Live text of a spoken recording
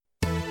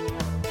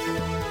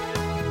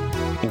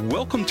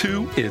Welcome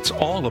to It's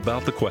All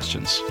About the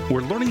Questions,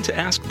 where learning to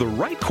ask the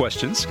right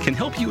questions can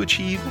help you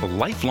achieve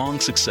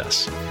lifelong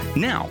success.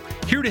 Now,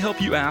 here to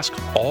help you ask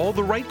all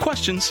the right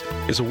questions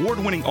is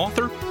award-winning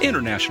author,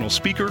 international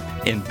speaker,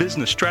 and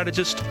business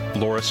strategist,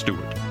 Laura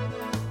Stewart.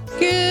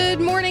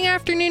 Good morning,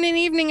 afternoon, and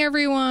evening,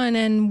 everyone,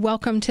 and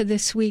welcome to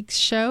this week's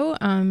show.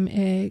 I'm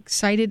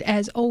excited,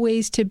 as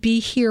always, to be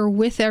here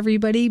with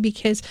everybody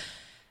because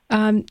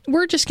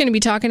we're just going to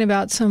be talking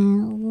about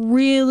some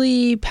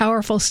really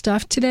powerful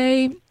stuff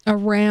today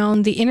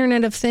around the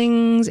Internet of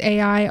Things,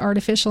 AI,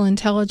 artificial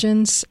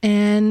intelligence,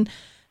 and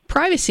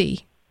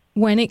privacy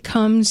when it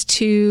comes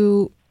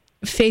to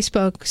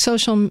Facebook,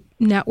 social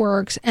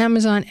networks,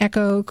 Amazon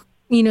Echo,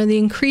 the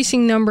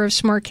increasing number of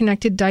smart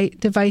connected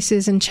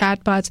devices and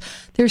chatbots.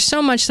 There's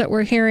so much that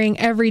we're hearing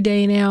every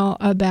day now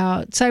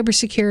about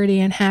cybersecurity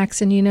and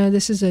hacks. And,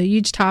 this is a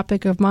huge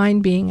topic of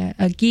mine, being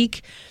a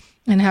geek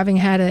and having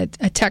had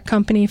a tech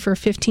company for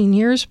 15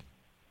 years.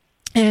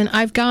 And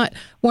I've got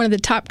one of the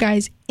top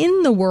guys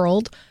in the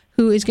world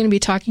who is going to be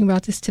talking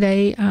about this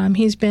today.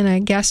 He's been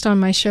a guest on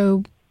my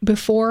show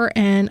before,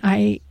 and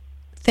I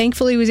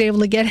thankfully was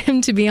able to get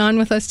him to be on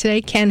with us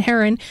today. Ken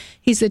Heron.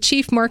 He's the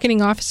Chief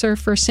Marketing Officer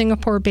for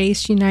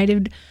Singapore-based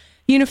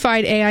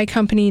Unified AI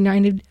company,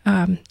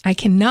 I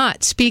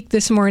cannot speak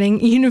this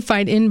morning,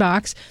 Unified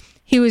Inbox.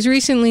 He was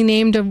recently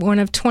named one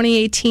of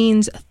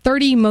 2018's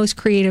 30 most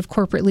creative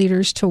corporate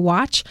leaders to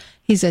watch.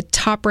 He's a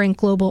top-ranked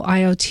global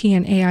IoT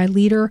and AI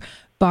leader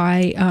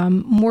by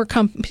more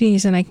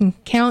companies than I can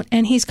count.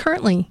 And he's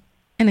currently,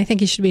 and I think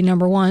he should be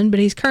number one,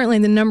 but he's currently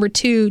the number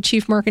 2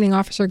 Chief Marketing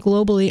Officer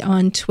globally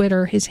on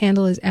Twitter. His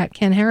handle is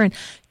 @KenHeron.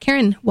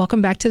 Karen,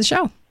 welcome back to the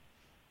show.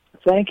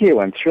 Thank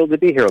you. I'm thrilled to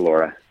be here,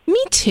 Laura.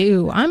 Me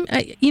too.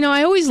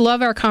 I always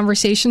love our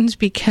conversations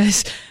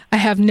because I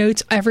have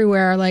notes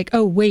everywhere like,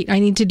 oh, wait, I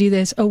need to do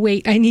this. Oh,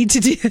 wait, I need to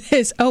do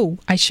this. Oh,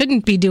 I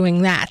shouldn't be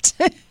doing that.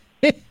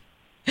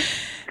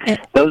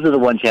 Those are the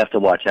ones you have to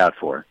watch out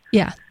for.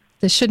 Yeah,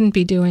 the shouldn't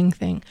be doing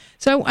thing.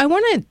 So I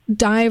want to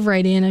dive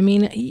right in. I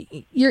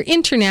mean, you're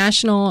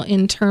international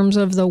in terms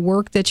of the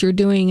work that you're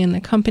doing and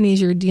the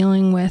companies you're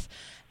dealing with.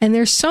 And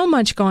there's so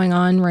much going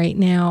on right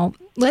now.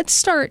 Let's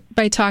start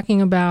by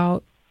talking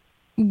about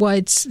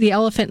what's the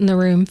elephant in the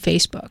room,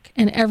 Facebook,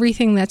 and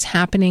everything that's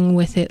happening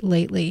with it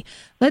lately.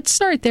 Let's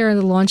start there,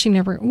 the launching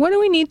number. What do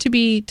we need to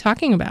be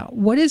talking about?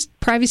 What does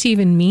privacy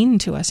even mean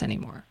to us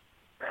anymore?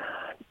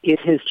 It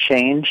has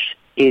changed.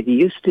 It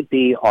used to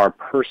be our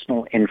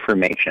personal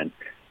information,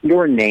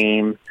 your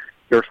name,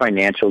 your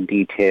financial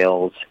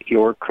details,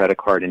 your credit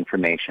card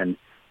information.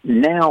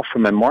 Now,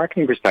 from a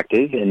marketing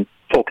perspective, in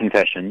full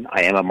confession,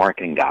 I am a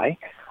marketing guy,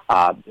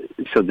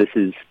 so this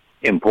is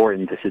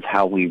important. This is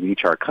how we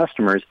reach our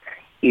customers.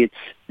 It's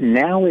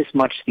now as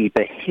much the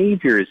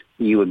behaviors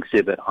you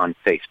exhibit on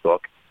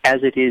Facebook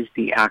as it is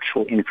the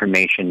actual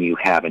information you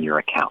have in your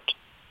account.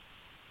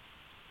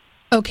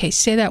 Okay,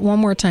 say that one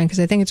more time because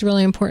I think it's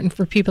really important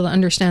for people to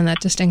understand that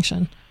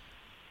distinction.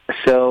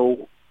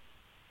 So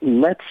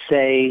let's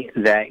say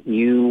that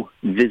you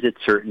visit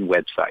certain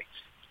websites.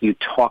 You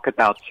talk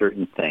about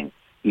certain things.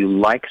 You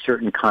like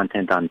certain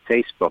content on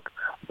Facebook.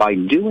 By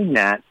doing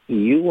that,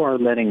 you are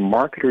letting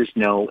marketers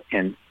know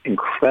an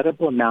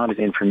incredible amount of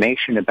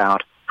information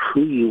about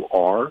who you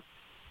are,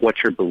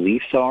 what your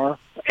beliefs are,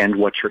 and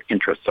what your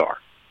interests are.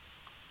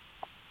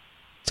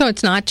 So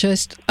it's not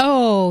just,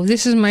 oh,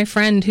 this is my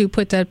friend who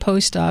put that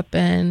post up,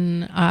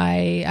 and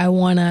I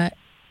want to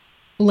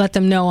let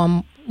them know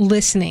I'm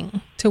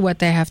listening to what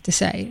they have to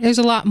say. There's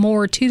a lot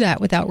more to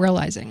that without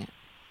realizing it.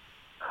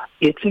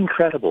 It's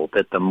incredible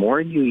that the more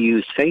you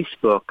use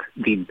Facebook,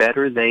 the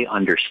better they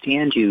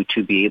understand you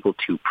to be able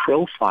to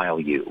profile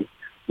you,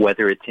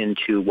 whether it's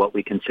into what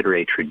we consider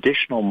a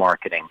traditional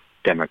marketing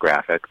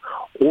demographic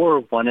or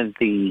one of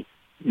the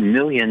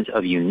millions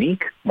of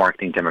unique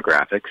marketing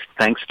demographics,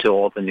 thanks to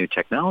all the new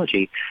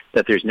technology,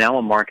 that there's now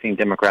a marketing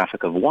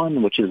demographic of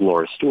one, which is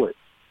Laura Stewart.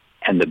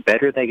 And the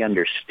better they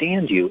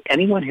understand you,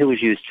 anyone who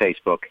has used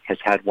Facebook has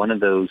had one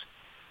of those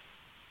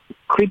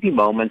creepy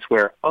moments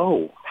where,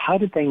 oh, how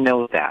did they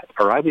know that?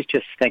 Or I was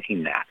just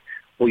thinking that.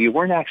 Well, you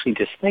weren't actually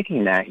just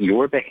thinking that.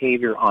 Your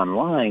behavior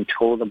online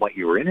told them what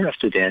you were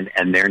interested in,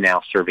 and they're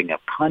now serving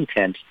up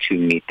content to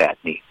meet that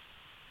need.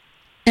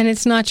 And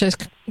it's not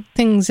just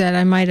things that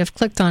I might have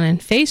clicked on in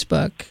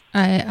Facebook.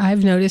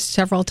 I've noticed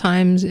several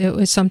times it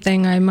was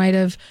something I might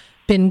have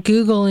been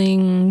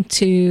Googling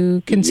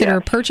to consider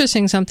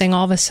purchasing something.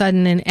 All of a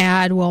sudden, an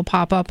ad will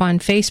pop up on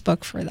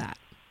Facebook for that.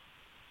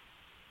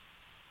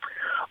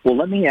 Well,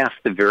 let me ask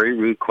the very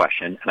rude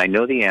question, and I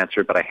know the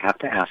answer, but I have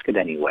to ask it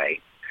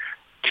anyway.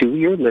 To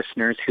your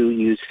listeners who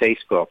use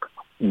Facebook,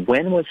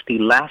 when was the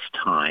last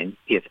time,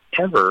 if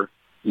ever,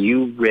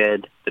 you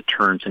read the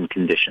terms and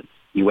conditions?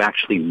 You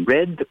actually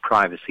read the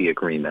privacy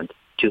agreement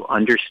to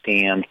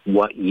understand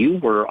what you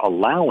were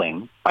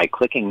allowing by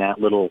clicking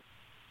that little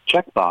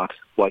checkbox,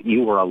 what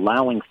you were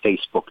allowing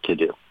Facebook to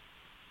do.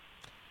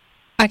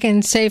 I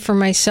can say for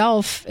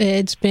myself,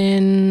 it's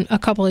been a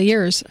couple of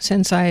years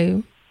since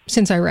I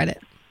read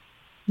it.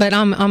 But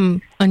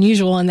I'm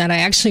unusual in that I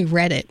actually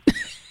read it.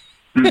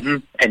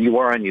 And you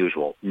are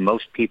unusual.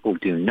 Most people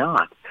do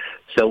not.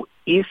 So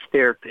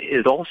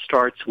it all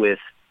starts with,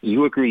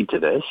 you agreed to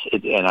this,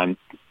 and I'm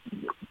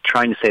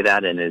trying to say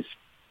that in as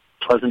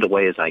pleasant a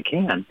way as I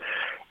can.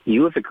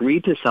 You have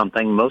agreed to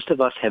something. Most of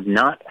us have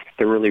not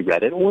thoroughly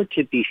read it, or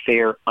to be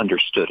fair,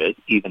 understood it,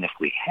 even if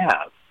we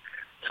have.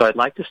 So I'd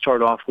like to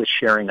start off with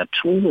sharing a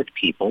tool with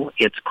people.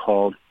 It's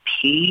called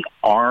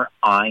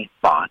PRIBot.org.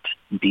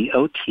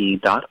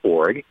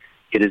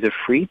 It is a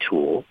free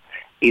tool.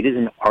 It is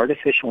an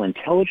artificial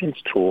intelligence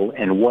tool,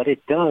 and what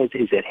it does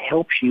is it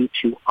helps you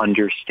to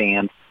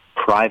understand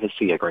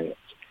privacy agreements.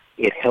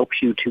 It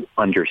helps you to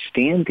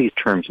understand these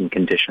terms and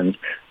conditions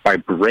by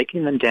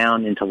breaking them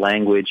down into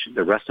language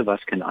the rest of us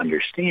can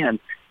understand.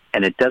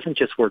 And it doesn't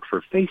just work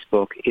for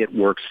Facebook. It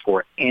works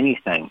for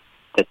anything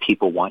that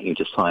people want you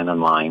to sign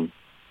online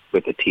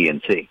with a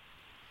T&C.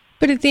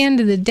 But at the end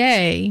of the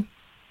day,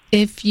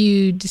 if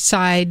you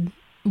decide,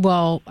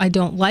 well, I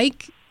don't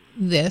like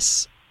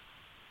this,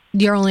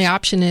 your only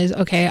option is,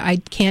 okay, I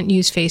can't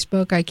use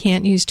Facebook, I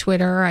can't use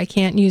Twitter, I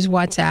can't use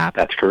WhatsApp.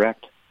 That's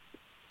correct.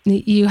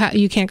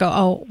 You can't go,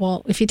 oh,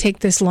 well, if you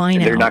take this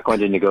line out. They're not going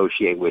to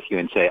negotiate with you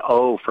and say,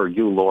 oh, for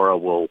you, Laura,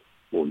 we'll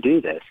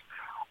do this.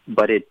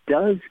 But it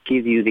does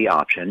give you the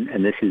option,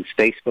 and this is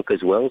Facebook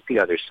as well as the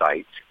other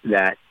sites,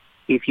 that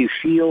if you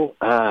feel,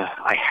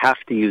 I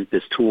have to use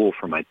this tool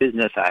for my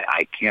business,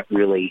 I can't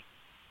really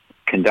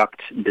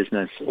conduct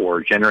business or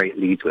generate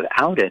leads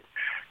without it,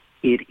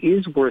 it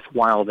is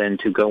worthwhile then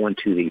to go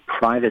into the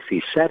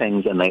privacy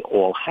settings, and they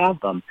all have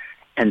them,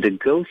 and to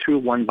go through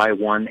one by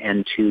one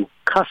and to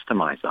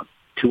customize them,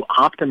 to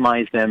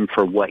optimize them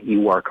for what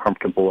you are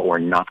comfortable or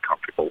not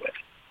comfortable with,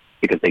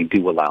 because they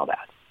do allow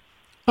that.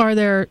 Are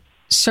there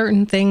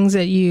certain things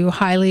that you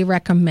highly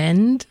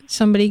recommend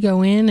somebody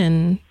go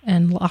in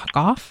and lock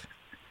off?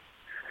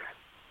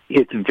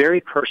 It's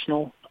very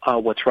personal.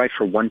 What's right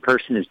for one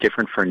person is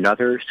different for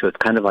another, so it's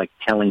kind of like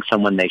telling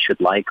someone they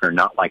should like or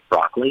not like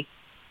broccoli.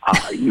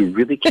 You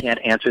really can't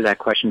answer that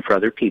question for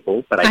other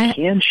people, but I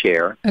can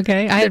share.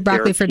 Okay, I had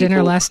broccoli for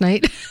dinner last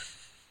night.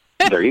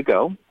 There you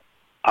go.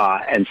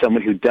 And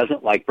someone who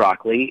doesn't like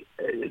broccoli,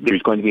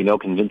 there's going to be no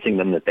convincing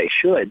them that they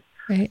should.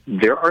 Right.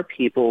 There are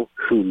people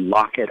who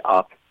lock it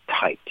up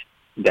tight,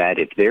 that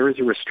if there is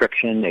a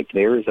restriction, if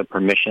there is a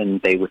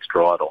permission, they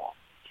withdraw it all.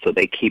 So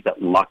they keep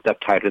it locked up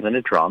tighter than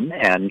a drum,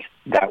 and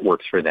that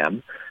works for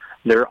them.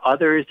 There are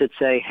others that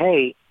say,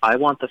 hey, I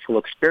want the full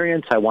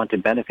experience. I want to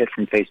benefit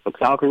from Facebook's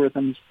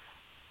algorithms.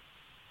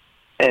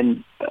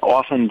 And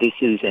often this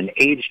is an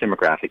age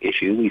demographic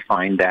issue. We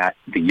find that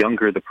the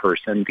younger the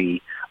person,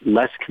 the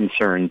less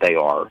concerned they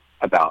are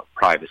about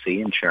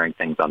privacy and sharing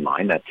things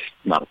online. That's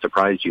not a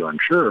surprise to you, I'm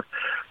sure.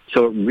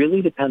 So it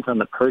really depends on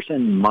the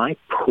person. My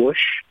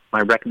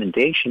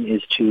recommendation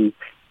is to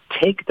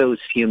take those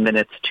few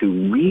minutes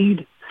to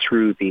read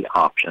through the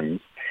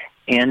options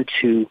and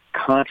to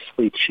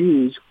consciously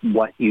choose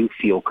what you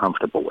feel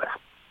comfortable with.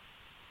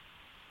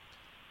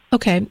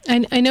 Okay.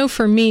 I know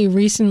for me,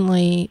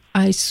 recently,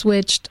 I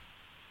switched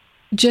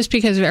just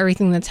because of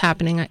everything that's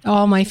happening.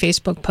 All my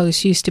Facebook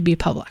posts used to be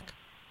public.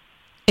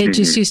 It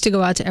just used to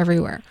go out to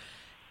everywhere.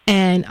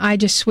 And I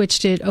just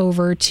switched it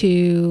over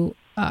to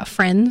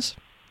friends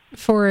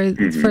for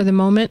the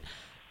moment,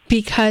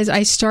 because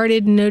I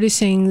started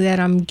noticing that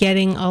I'm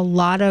getting a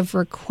lot of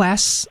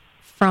requests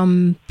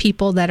from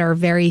people that are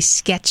very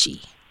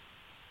sketchy.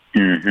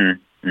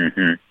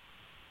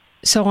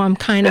 So I'm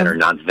that are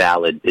not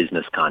valid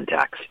business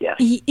contacts, yes.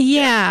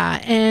 Yeah,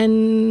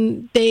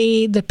 and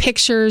the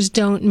pictures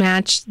don't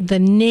match the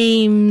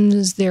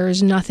names.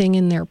 There's nothing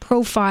in their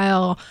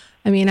profile.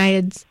 I mean,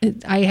 I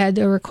had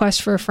a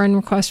request for a friend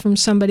request from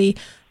somebody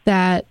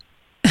that,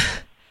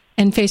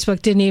 and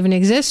Facebook didn't even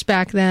exist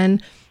back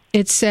then.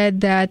 It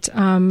said that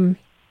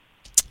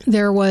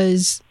there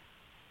was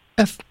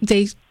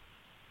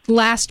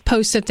last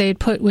post that they had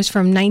put was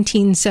from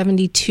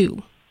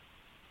 1972.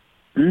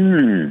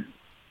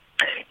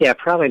 Yeah,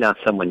 probably not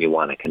someone you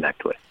want to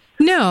connect with.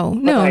 No.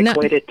 I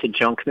equate it to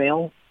junk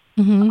mail.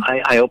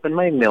 I open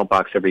my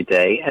mailbox every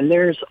day, and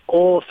there's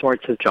all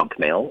sorts of junk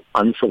mail,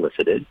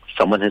 unsolicited.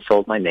 Someone has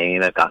sold my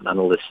name. I've gotten on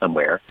a list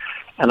somewhere.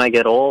 And I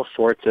get all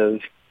sorts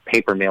of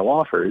paper mail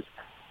offers.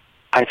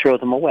 I throw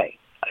them away.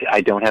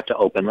 I don't have to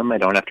open them. I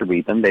don't have to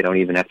read them. They don't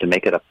even have to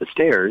make it up the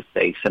stairs.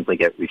 They simply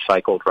get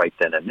recycled right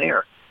then and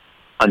there.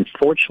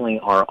 Unfortunately,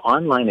 our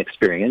online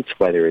experience,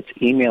 whether it's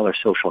email or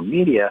social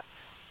media,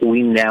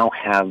 we now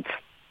have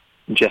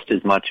just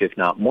as much, if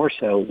not more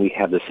so, we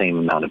have the same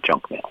amount of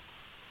junk mail.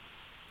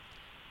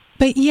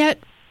 But yet,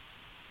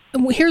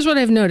 here's what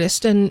I've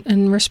noticed,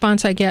 and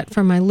response I get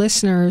from my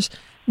listeners,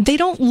 they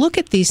don't look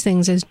at these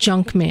things as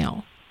junk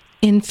mail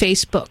in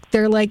Facebook.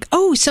 They're like,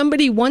 oh,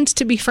 somebody wants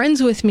to be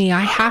friends with me.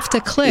 I have to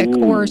click.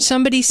 Or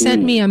somebody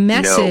sent me a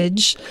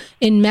message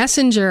in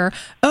Messenger.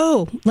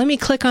 Oh, let me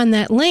click on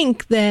that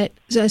link that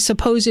a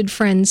supposed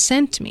friend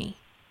sent me.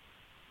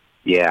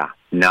 Yeah,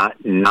 not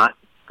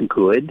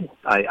good.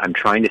 I'm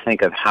trying to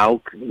think of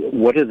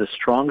what are the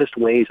strongest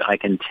ways I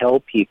can tell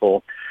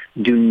people,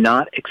 do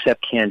not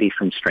accept candy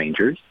from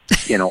strangers,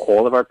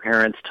 All of our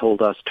parents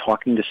told us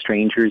talking to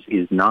strangers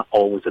is not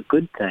always a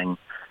good thing.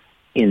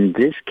 In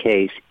this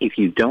case, if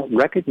you don't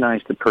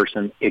recognize the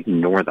person,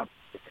 ignore them.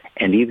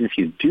 And even if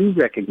you do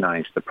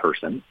recognize the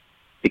person,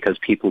 because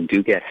people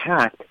do get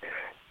hacked,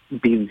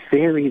 be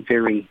very,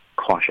 very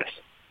cautious.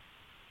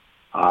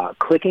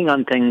 Clicking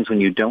on things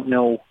when you don't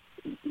know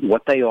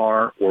what they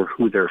are or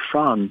who they're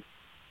from,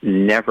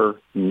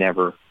 never,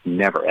 never,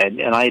 never.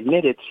 And I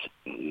admit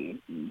it's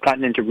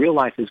gotten into real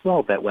life as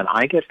well, that when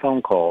I get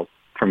phone calls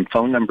from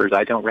phone numbers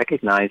I don't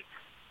recognize,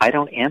 I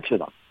don't answer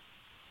them.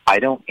 I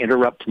don't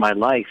interrupt my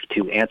life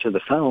to answer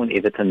the phone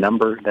if it's a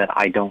number that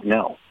I don't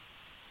know.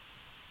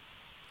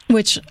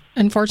 Which,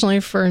 unfortunately,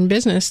 for in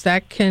business,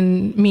 that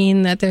can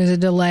mean that there's a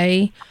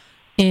delay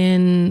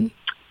in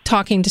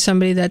talking to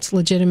somebody that's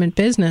legitimate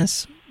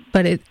business.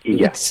 But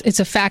it's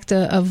a fact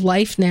of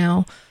life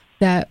now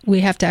that we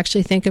have to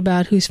actually think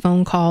about whose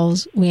phone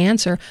calls we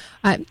answer.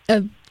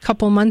 A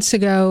couple months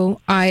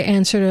ago, I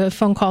answered a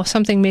phone call.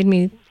 Something made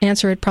me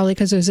answer it, probably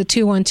because it was a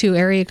 212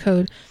 area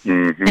code.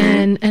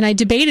 Mm-hmm. And I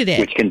debated it.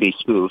 Which can be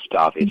spoofed,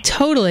 obviously.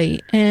 Totally.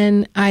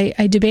 And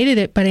I debated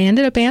it, but I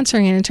ended up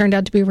answering it, and it turned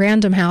out to be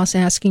Random House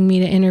asking me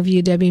to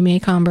interview Debbie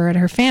Maycomber at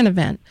her fan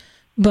event.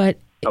 But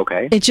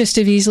it just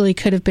as easily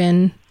could have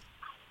been,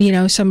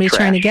 somebody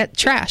trying to get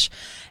trash.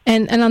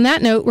 And on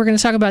that note, we're going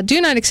to talk about Do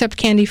Not Accept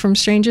Candy from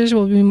Strangers.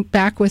 We'll be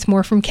back with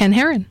more from Ken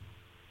Herron.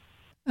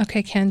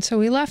 Okay, Ken, so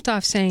we left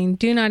off saying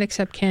do not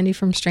accept candy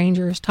from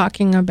strangers,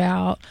 talking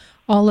about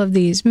all of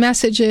these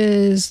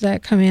messages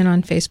that come in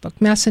on Facebook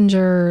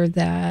Messenger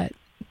that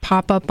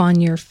pop up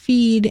on your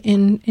feed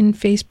in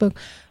Facebook.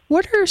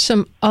 What are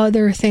some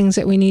other things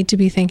that we need to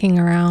be thinking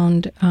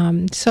around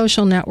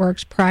social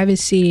networks,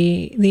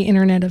 privacy, the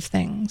Internet of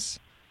Things?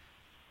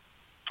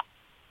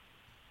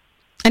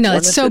 I know,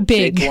 it's so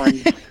big.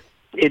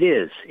 It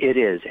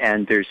is.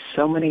 And there's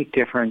so many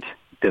different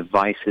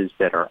devices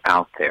that are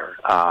out there.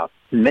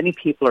 Many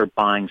people are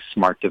buying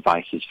smart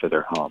devices for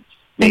their homes.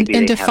 Maybe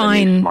and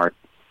define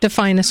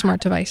a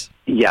smart device.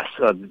 Yes,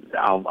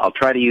 I'll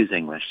try to use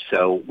English.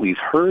 So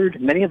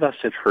many of us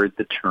have heard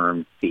the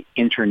term the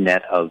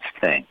Internet of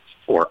Things,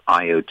 or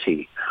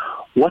IoT.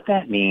 What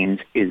that means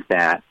is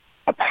that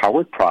a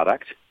powered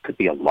product, could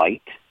be a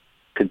light,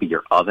 could be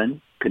your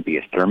oven, could be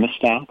a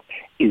thermostat,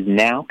 is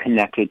now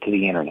connected to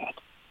the Internet.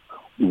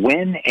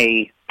 When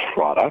an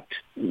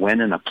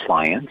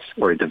appliance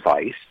or a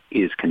device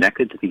is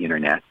connected to the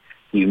Internet,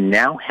 you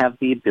now have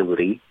the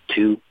ability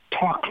to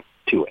talk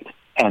to it.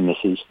 And this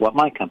is what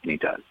my company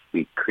does.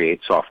 We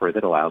create software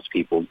that allows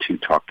people to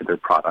talk to their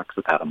products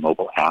without a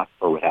mobile app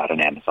or without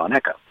an Amazon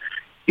Echo.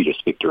 You just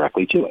speak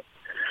directly to it.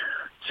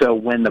 So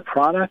when the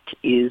product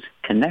is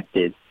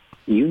connected,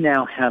 you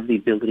now have the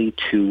ability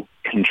to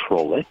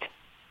control it.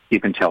 You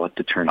can tell it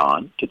to turn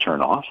on, to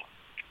turn off.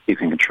 You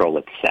can control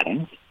its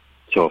settings.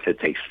 So if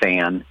it's a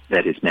fan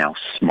that is now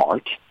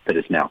smart, that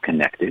is now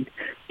connected,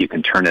 you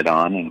can turn it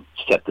on and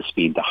set the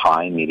speed to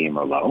high, medium,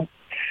 or low.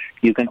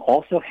 You can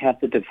also have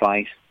the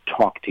device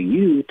talk to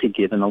you to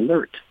give an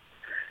alert.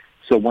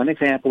 So one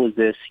example is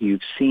this.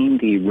 You've seen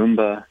the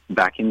Roomba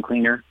vacuum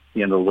cleaner,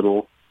 the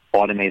little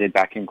automated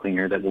vacuum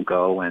cleaner that will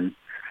go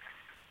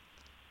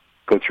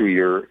through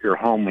your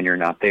home when you're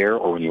not there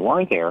or when you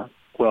are there.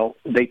 Well,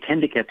 they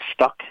tend to get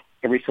stuck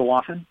every so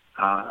often.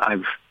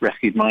 I've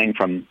rescued mine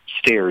from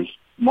stairs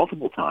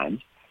multiple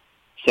times.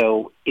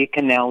 So it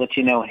can now let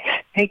you know,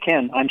 hey,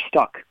 Ken, I'm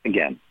stuck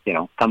again.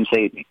 Come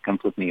save me. Come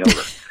flip me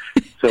over.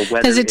 So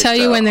does it tell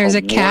you when there's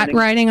a cat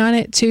riding on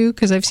it, too?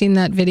 Because I've seen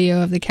that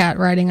video of the cat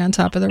riding on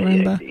top of the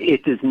Roomba.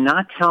 It does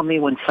not tell me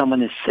when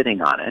someone is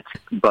sitting on it,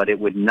 but it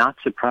would not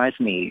surprise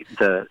me.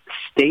 The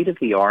state of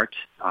the art,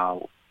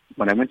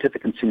 when I went to the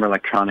Consumer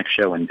Electronics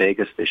Show in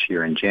Vegas this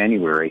year in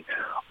January,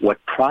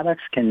 what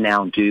products can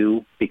now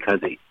do, because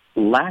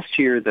last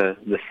year the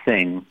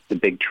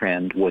big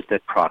trend was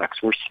that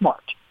products were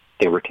smart.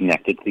 They were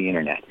connected to the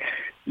Internet.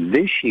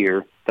 This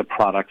year, the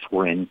products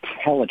were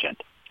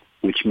intelligent,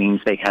 which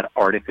means they had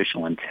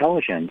artificial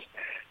intelligence,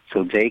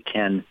 so they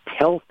can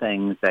tell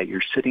things that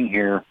you're sitting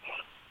here,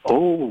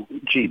 oh,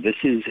 gee, this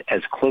is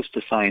as close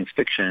to science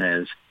fiction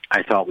as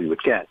I thought we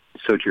would get.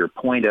 So to your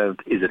point of,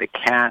 is it a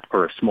cat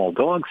or a small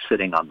dog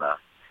sitting on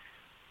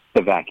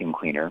the vacuum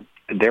cleaner,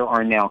 there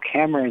are now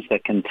cameras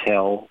that can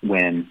tell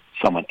when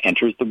someone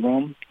enters the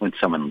room, when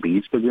someone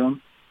leaves the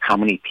room, how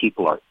many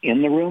people are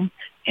in the room,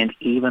 and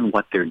even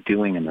what they're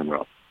doing in the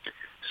room.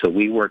 So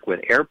we work with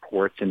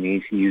airports, and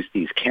we use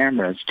these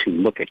cameras to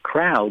look at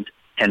crowds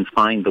and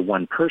find the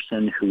one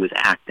person who is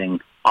acting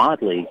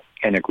oddly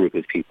in a group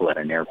of people at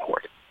an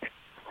airport.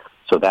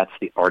 So that's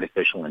the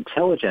artificial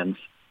intelligence,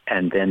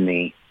 and then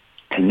the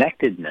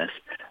connectedness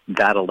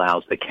that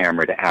allows the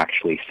camera to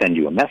actually send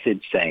you a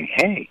message saying,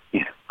 hey,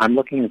 I'm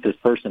looking at this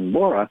person,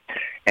 Laura,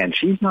 and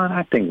she's not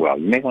acting well.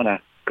 You may want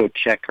to go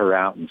check her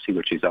out and see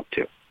what she's up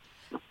to.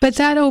 But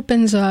that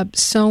opens up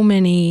so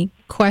many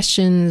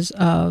questions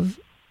of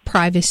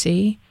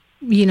privacy.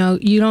 You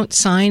don't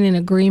sign an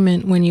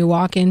agreement when you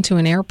walk into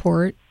an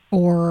airport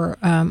or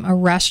a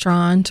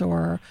restaurant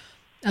or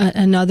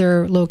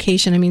another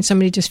location. I mean,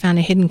 somebody just found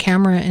a hidden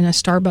camera in a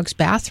Starbucks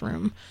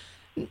bathroom.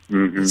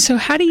 Mm-hmm. So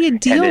how do you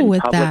deal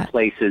with that? In public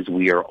places,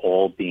 we are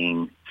all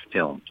being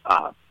filmed.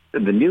 The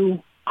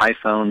new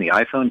iPhone, the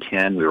iPhone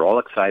 10, we were all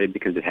excited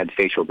because it had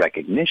facial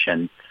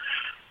recognition.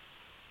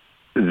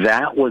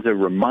 That was a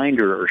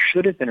reminder, or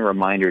should have been a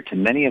reminder to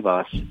many of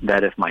us,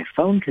 that if my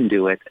phone can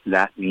do it,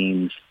 that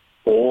means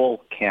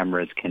all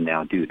cameras can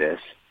now do this.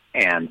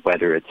 And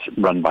whether it's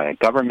run by a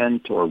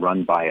government or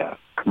run by a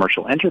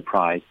commercial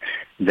enterprise,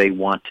 they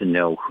want to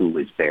know who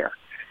is there.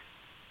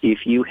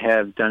 If you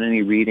have done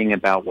any reading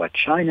about what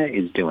China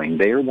is doing,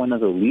 they are one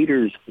of the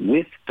leaders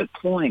with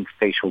deploying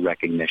facial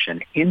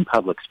recognition in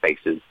public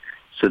spaces,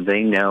 so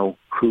they know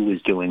who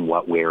is doing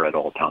what where at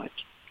all times,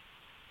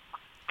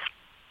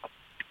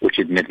 which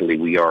admittedly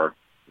we are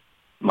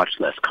much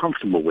less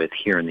comfortable with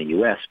here in the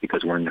U.S.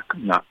 because we're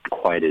not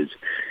quite as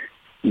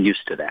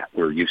used to that.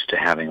 We're used to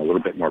having a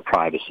little bit more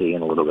privacy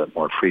and a little bit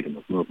more freedom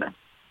of movement.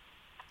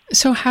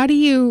 So how do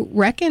you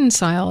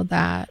reconcile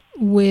that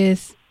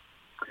with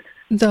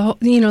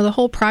the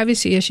whole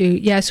privacy issue?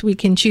 Yes, we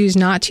can choose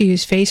not to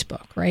use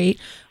Facebook, right?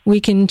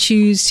 We can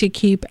choose to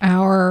keep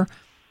our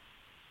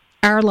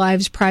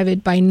lives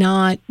private by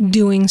not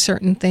doing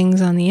certain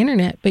things on the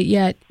internet, but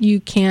yet you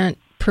can't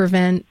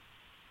prevent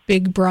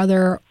Big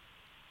Brother,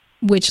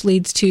 which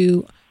leads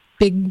to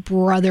Big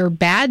Brother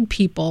bad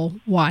people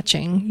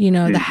watching,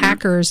 the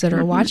hackers that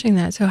are watching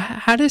that. So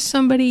how does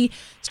somebody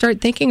start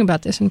thinking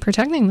about this and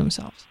protecting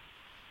themselves?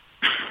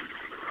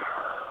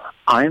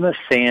 I'm a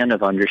fan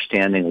of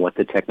understanding what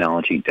the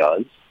technology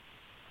does.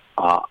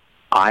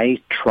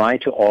 I try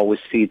to always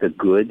see the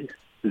good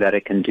that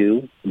it can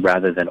do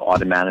rather than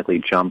automatically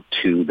jump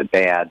to the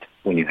bad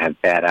when you have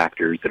bad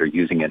actors that are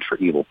using it for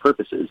evil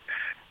purposes.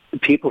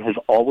 People have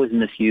always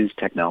misused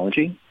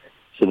technology,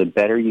 so the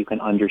better you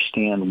can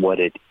understand what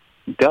it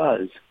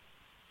does,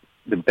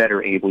 the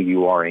better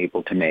you are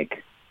able to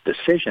make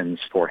decisions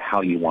for how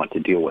you want to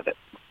deal with it.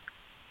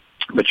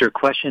 But your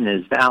question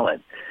is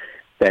valid,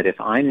 that if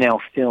I'm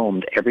now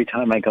filmed every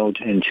time I go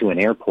into an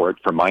airport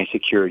for my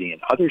security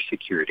and other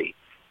security,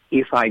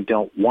 if I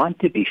don't want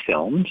to be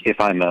filmed, if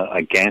I'm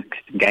a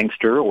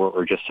gangster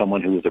or just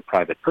someone who is a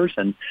private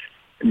person,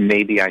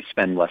 maybe I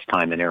spend less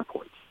time in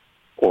airports.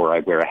 Or I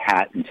wear a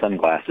hat and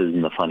sunglasses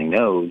and the funny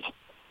nose,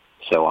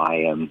 so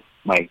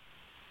my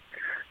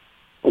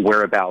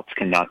whereabouts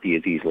cannot be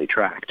as easily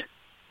tracked.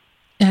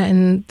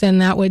 And then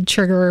that would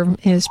trigger,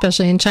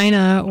 especially in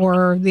China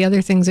or the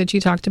other things that you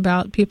talked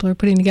about, people are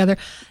putting together,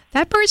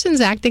 that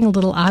person's acting a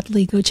little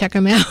oddly, go check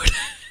them out.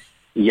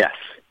 Yes.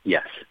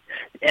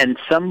 And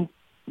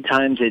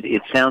sometimes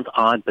it sounds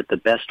odd, but the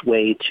best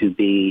way to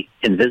be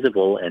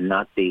invisible and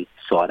not be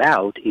sought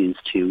out is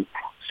to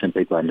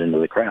simply blend into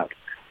the crowd.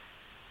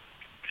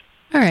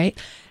 All right.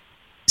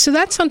 So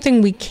that's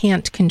something we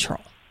can't control.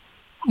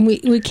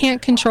 We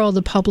can't control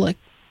the public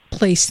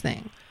place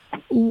thing.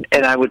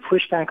 And I would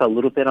push back a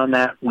little bit on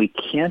that. We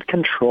can't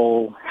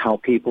control how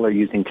people are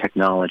using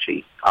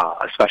technology,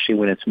 especially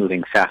when it's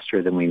moving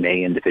faster than we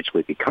may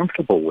individually be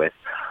comfortable with.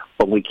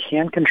 But we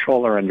can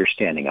control our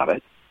understanding of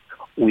it.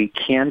 We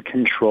can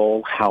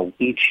control how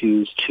we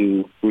choose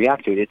to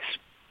react to it. It's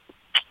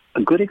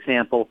a good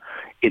example.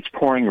 It's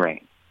pouring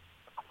rain.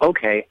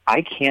 Okay,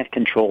 I can't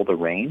control the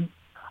rain,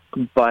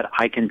 but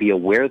I can be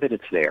aware that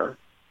it's there,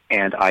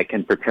 and I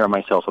can prepare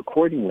myself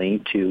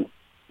accordingly to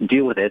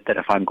deal with it, that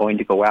if I'm going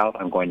to go out,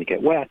 I'm going to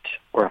get wet,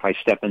 or if I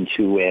step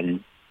into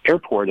an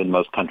airport in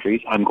most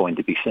countries, I'm going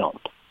to be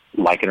filmed.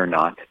 Like it or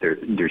not,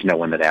 there's no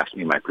one that asks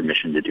me my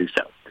permission to do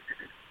so.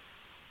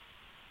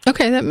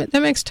 Okay,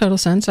 that makes total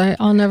sense.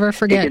 I'll never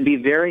forget. It can be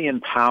very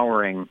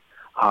empowering.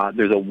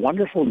 There's a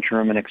wonderful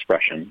German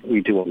expression.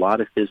 We do a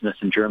lot of business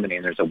in Germany,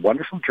 and there's a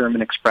wonderful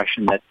German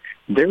expression that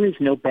there is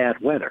no bad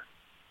weather.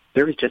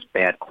 There is just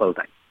bad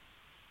clothing.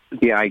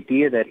 The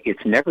idea that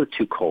it's never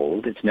too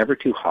cold, it's never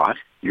too hot,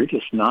 you're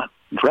just not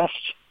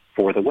dressed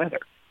for the weather.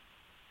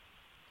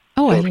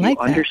 Oh, so I like that. If you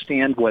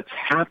understand what's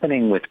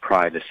happening with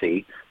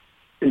privacy,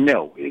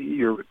 no,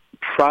 you're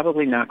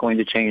probably not going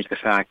to change the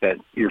fact that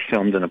you're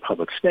filmed in a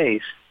public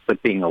space,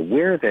 but being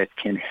aware of it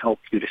can help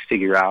you to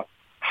figure out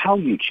how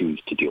you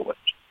choose to deal with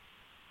it.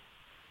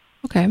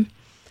 Okay.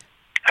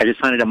 I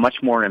just find it a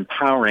much more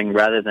empowering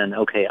rather than,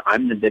 okay,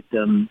 I'm the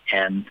victim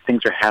and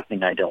things are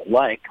happening I don't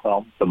like.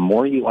 Well, the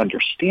more you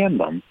understand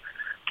them,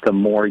 the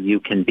more you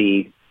can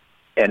be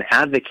an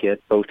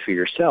advocate both for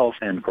yourself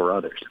and for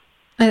others.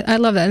 I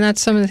love that. And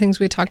that's some of the things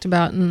we talked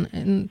about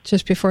in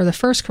just before the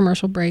first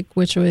commercial break,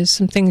 which was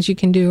some things you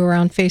can do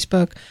around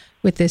Facebook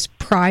with this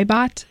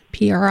PRIBOT,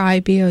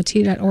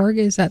 PRIBOT.org.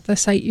 Is that the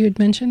site you had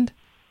mentioned?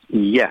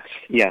 Yes.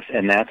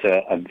 And that's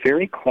a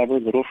very clever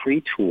little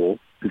free tool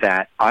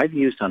that I've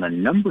used on a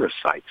number of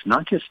sites,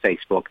 not just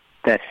Facebook,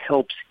 that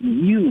helps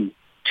you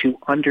to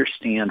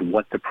understand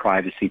what the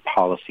privacy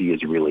policy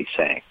is really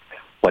saying.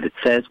 What it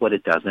says, what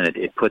it doesn't.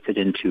 It puts it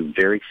into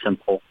very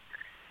simple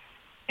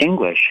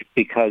English,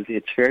 because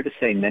it's fair to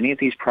say many of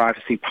these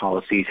privacy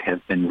policies have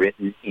been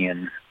written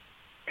in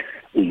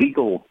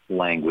legal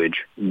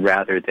language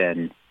rather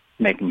than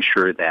making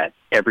sure that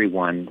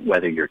everyone,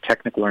 whether you're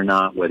technical or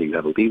not, whether you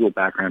have a legal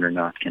background or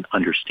not, can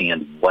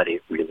understand what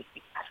it really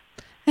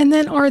means. And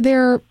then are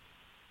there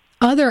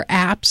other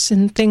apps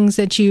and things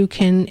that you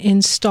can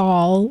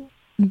install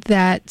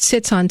that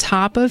sits on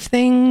top of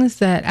things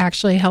that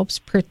actually helps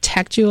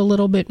protect you a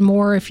little bit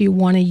more if you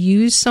want to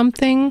use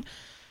something,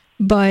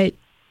 but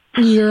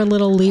you're a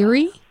little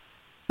leery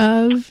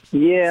of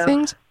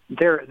things?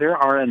 There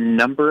are a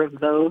number of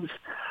those.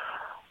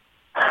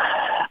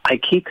 I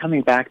keep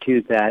coming back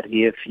to that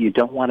if you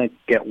don't want to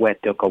get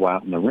wet, don't go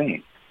out in the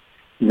rain.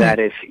 That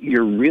if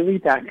you're really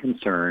that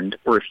concerned,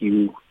 or if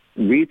you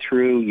read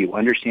through, you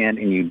understand,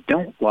 and you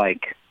don't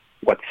like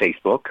what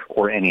Facebook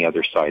or any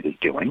other site is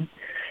doing,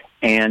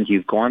 and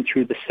you've gone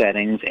through the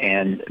settings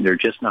and they're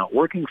just not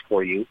working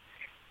for you,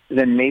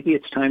 then maybe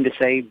it's time to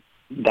say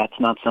that's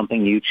not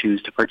something you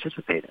choose to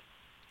participate in.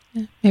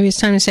 Yeah. Maybe it's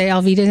time to say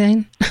Auf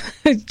Wiedersehen,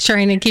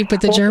 trying to keep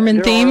with the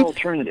German theme. There are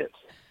alternatives.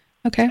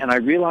 Okay. And I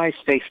realize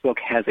Facebook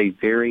has a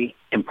very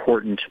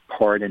important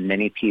part in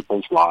many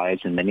people's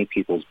lives and many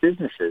people's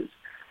businesses.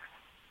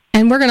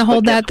 And we're going to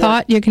hold that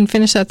thought. You can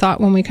finish that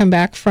thought when we come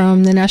back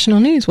from the national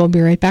news. We'll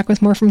be right back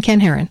with more from Ken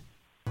Herron.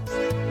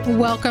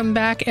 Welcome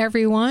back,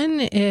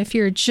 everyone. If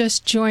you're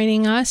just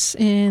joining us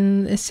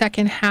in the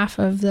second half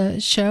of the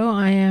show,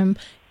 I am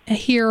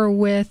here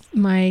with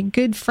my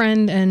good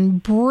friend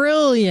and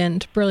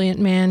brilliant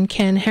man,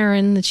 Ken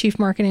Herron, the Chief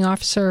Marketing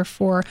Officer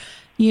for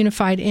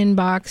Unified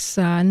Inbox,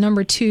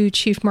 number 2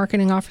 Chief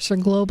Marketing Officer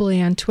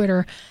globally on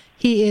Twitter.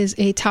 He is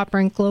a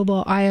top-ranked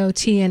global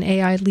IoT and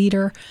AI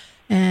leader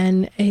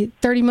and a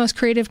 30 most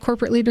creative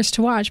corporate leaders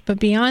to watch. But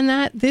beyond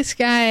that, this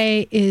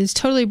guy is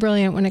totally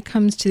brilliant when it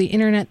comes to the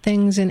Internet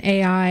things and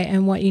AI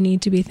and what you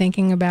need to be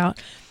thinking about.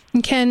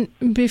 And Ken,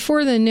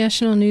 before the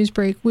national news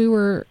break, we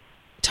were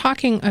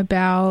talking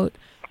about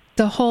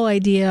the whole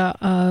idea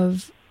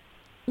of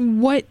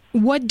what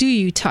do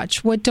you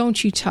touch, what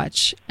don't you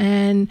touch,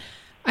 and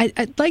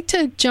I'd like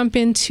to jump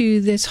into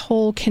this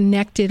whole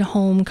connected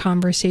home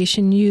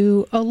conversation.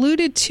 You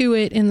alluded to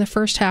it in the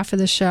first half of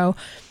the show.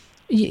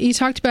 You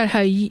talked about how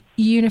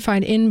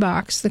Unified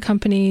Inbox, the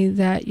company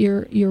that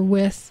you're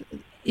with,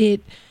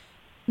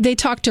 they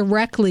talk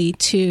directly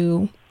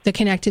to the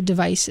connected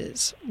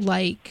devices,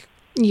 like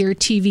your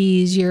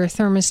TVs, your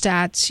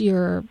thermostats,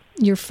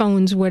 your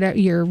phones, whatever,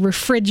 your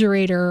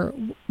refrigerator,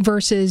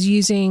 versus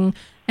using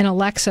an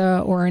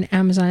Alexa or an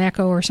Amazon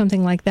Echo or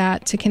something like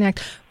that to connect.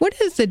 What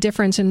is the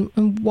difference,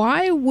 and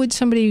why would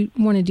somebody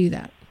want to do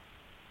that?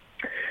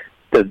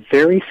 The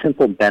very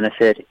simple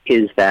benefit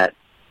is that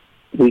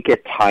we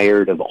get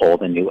tired of all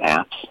the new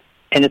apps.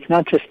 And it's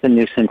not just the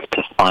nuisance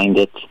to find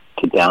it,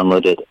 to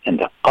download it, and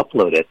to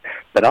upload it,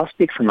 but I'll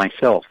speak for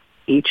myself.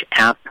 Each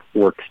app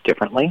works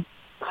differently.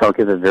 So I'll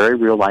give a very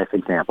real-life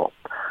example.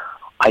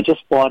 I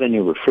just bought a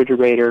new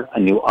refrigerator, a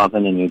new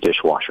oven, a new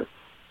dishwasher,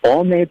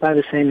 all made by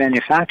the same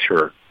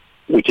manufacturer,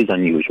 which is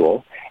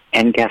unusual.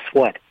 And guess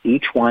what?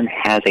 Each one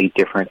has a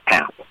different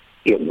app.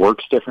 It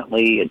works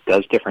differently. It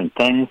does different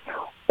things.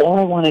 All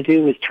I want to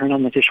do is turn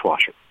on the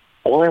dishwasher.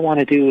 All I want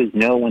to do is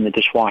know when the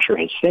dishwasher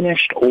has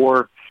finished,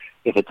 or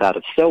if it's out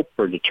of soap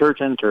or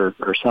detergent or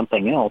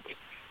something else.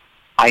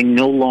 I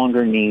no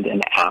longer need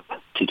an app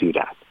to do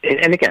that.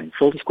 And again,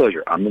 full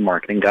disclosure, I'm the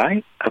marketing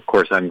guy. Of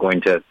course, I'm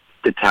going to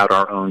tout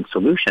our own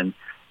solution,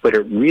 but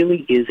it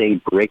really is a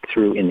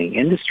breakthrough in the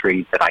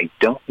industry that I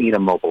don't need a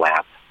mobile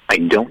app. I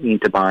don't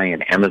need to buy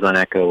an Amazon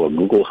Echo, a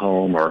Google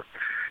Home, or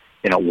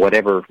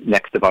whatever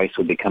next device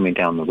will be coming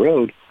down the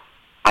road.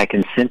 I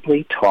can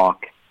simply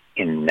talk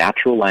in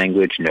natural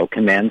language, no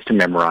commands to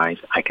memorize.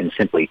 I can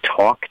simply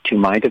talk to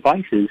my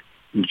devices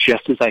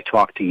just as I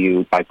talk to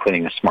you by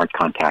putting a smart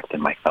contact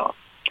in my phone.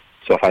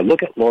 So if I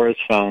look at Laura's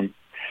phone,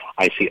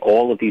 I see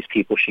all of these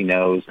people she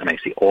knows, and I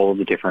see all of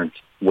the different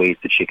ways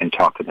that she can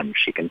talk to them.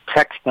 She can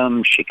text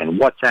them, she can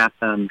WhatsApp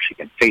them, she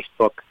can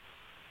Facebook,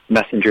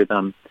 Messenger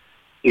them.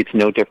 It's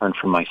no different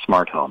from my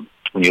smart home.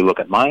 When you look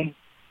at my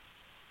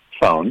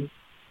phone,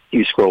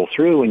 you scroll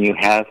through and you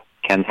have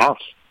Ken's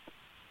house.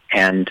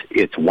 And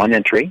it's one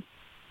entry,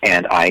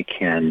 and I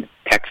can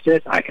text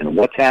it, I can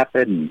WhatsApp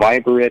it,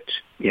 Viber it,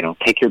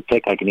 take your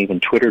pick. I can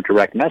even Twitter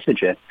direct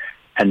message it,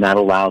 and that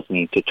allows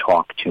me to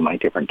talk to my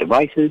different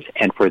devices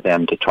and for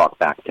them to talk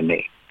back to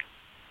me.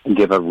 And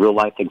give a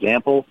real-life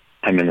example.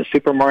 I'm in the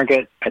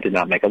supermarket. I did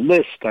not make a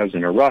list. I was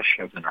in a rush.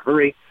 I was in a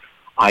hurry.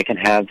 I can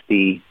have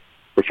the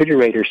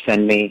refrigerator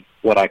send me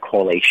what I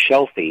call a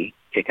shelfie.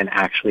 It can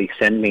actually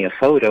send me a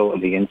photo of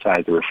the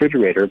inside of the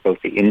refrigerator,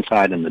 both the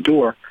inside and the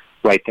door,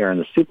 right there in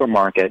the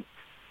supermarket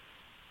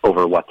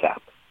over WhatsApp.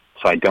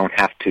 So I don't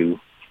have to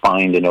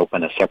find and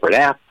open a separate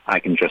app. I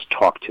can just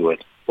talk to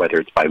it, whether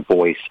it's by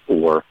voice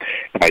or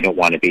if I don't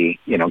want to be,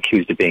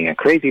 accused of being a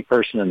crazy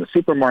person in the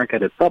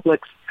supermarket at Publix,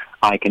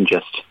 I can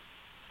just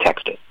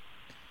text it.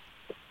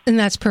 And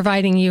that's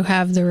providing you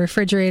have the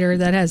refrigerator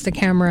that has the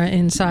camera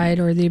inside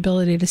or the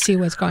ability to see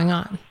what's going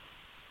on.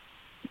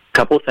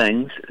 Couple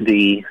things.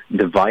 The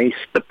device,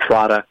 the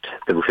product,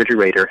 the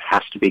refrigerator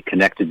has to be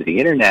connected to the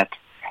Internet,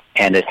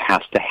 and it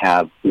has to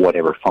have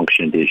whatever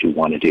function it is you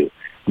want to do.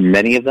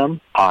 many of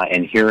them,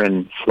 and here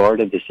in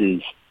Florida, this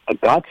is a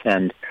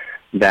godsend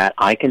that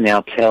I can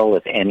now tell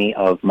if any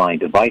of my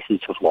devices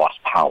have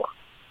lost power,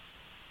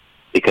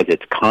 because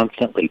it's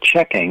constantly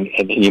checking.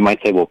 And you might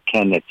say, well,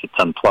 Ken, it's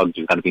unplugged.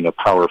 There's going to be no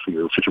power for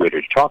your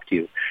refrigerator to talk to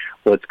you.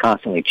 Well, it's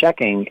constantly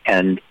checking,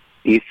 and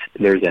if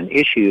there's an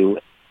issue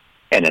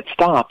and it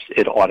stops,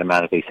 it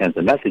automatically sends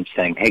a message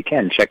saying, hey,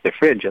 Ken, check the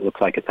fridge. It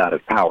looks like it's out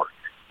of power.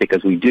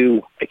 Because we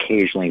do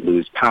occasionally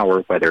lose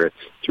power, whether it's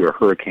through a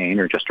hurricane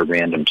or just a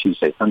random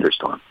Tuesday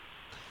thunderstorm.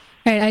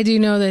 Right, I do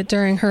know that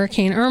during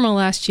Hurricane Irma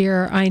last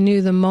year, I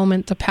knew the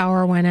moment the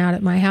power went out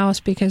at my house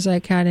because I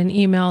got an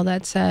email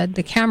that said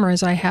the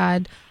cameras I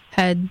had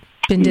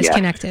been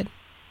disconnected.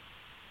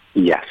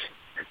 Yes.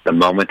 The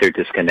moment they're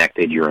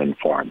disconnected, you're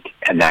informed.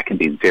 And that can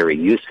be very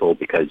useful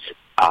because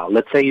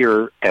let's say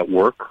you're at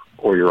work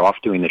or you're off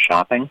doing the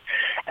shopping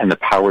and the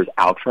power's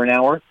out for an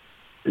hour.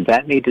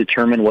 That may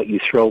determine what you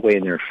throw away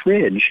in your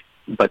fridge,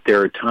 but there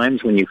are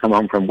times when you come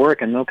home from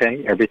work and,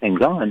 okay,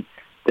 everything's on,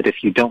 that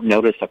if you don't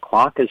notice a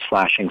clock is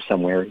flashing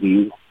somewhere,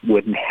 you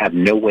wouldn't have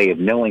no way of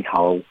knowing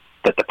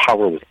that the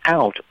power was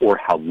out or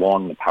how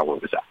long the power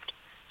was out.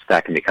 So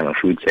that can become a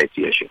food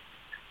safety issue.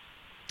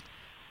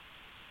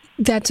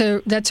 That's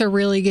a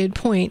really good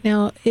point.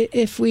 Now,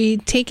 if we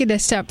take it a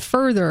step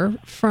further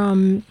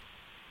from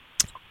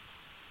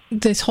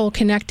this whole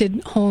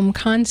connected home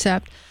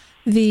concept,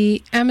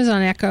 the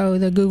Amazon Echo,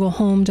 the Google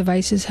Home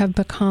devices have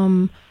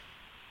become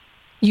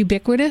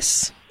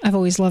ubiquitous. I've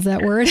always loved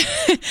that word.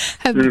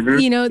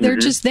 They're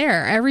just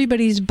there.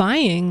 Everybody's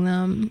buying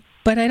them.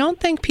 But I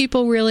don't think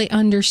people really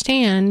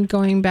understand,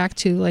 going back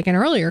to like an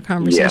earlier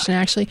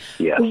conversation,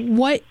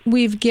 what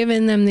we've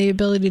given them the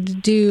ability to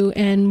do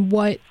and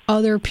what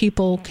other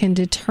people can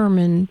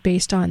determine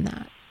based on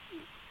that.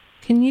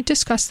 Can you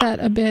discuss that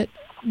a bit?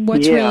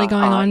 What's really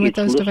going on with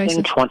those devices?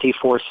 It's listening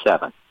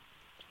 24/7.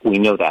 We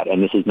know that,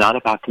 and this is not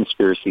about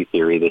conspiracy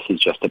theory. This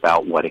is just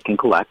about what it can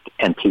collect,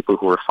 and people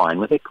who are fine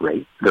with it,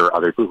 great. There are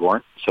other people who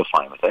aren't so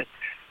fine with it.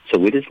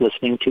 So it is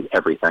listening to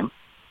everything.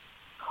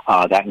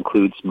 That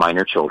includes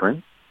minor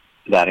children.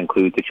 That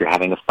includes if you're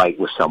having a fight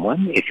with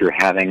someone, if you're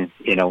having,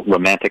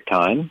 romantic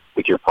time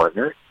with your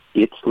partner,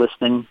 it's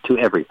listening to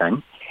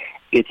everything.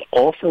 It's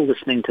also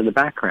listening to the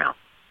background.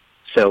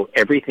 So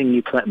everything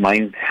you play,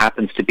 mine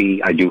happens to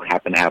be, I do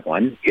happen to have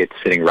one. It's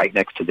sitting right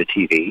next to the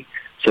TV.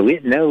 So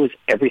it knows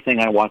everything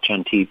I watch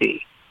on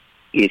TV.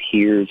 It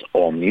hears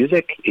all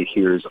music. It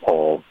hears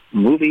all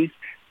movies.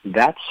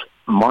 That's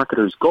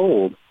marketer's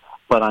gold,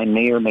 but I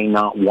may or may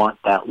not want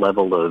that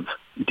level of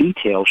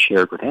detail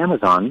shared with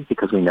Amazon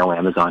because we know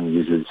Amazon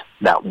uses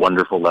that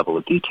wonderful level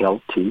of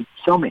detail to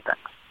sell me things.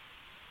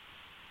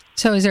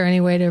 So is there any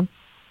way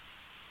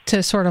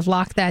to sort of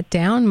lock that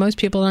down? Most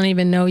people don't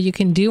even know you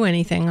can do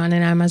anything on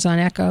an Amazon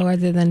Echo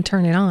other than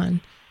turn it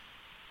on.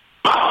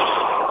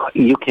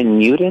 You can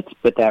mute it,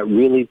 but that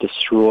really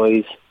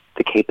destroys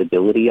the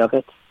capability of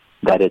it,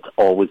 that it's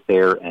always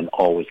there and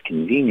always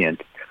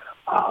convenient.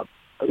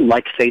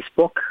 Like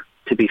Facebook,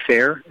 to be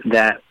fair,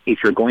 that if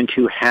you're going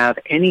to have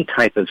any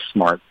type of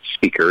smart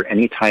speaker,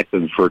 any type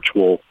of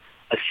virtual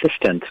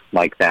assistant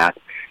like that,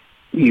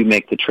 you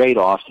make the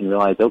trade-offs and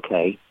realize,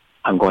 okay,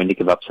 I'm going to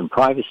give up some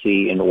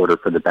privacy in order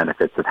for the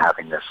benefits of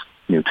having this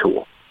new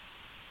tool.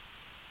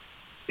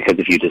 Because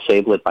if you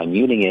disable it by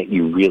muting it,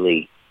 you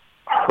really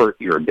hurt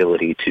your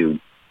ability to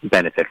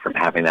benefit from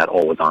having that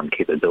always-on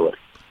capability.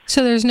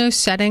 So there's no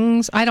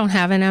settings. I don't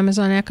have an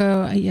Amazon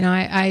Echo.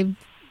 I'm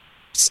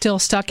still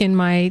stuck in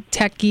my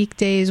tech geek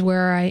days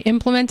where I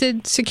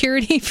implemented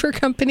security for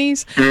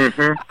companies.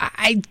 Mm-hmm.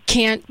 I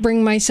can't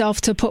bring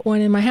myself to put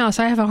one in my house.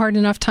 I have a hard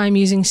enough time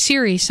using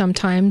Siri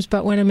sometimes,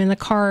 but when I'm in the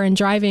car and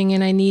driving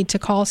and I need to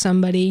call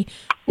somebody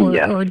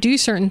or do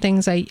certain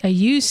things, I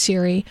use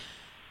Siri.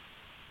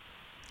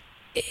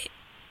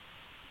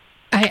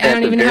 I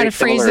don't even know how to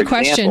phrase the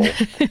question.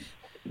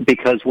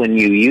 Because when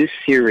you use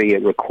Siri,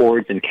 it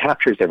records and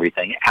captures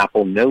everything.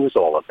 Apple knows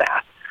all of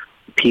that.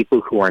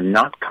 People who are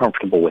not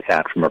comfortable with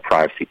that from a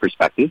privacy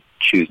perspective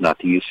choose not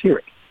to use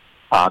Siri.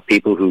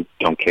 People who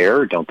don't care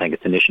or don't think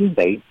it's an issue,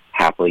 they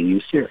happily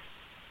use Siri.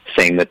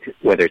 Same with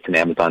whether it's an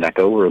Amazon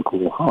Echo or a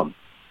Google Home.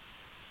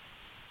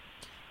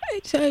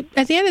 So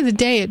at the end of the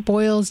day, it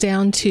boils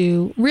down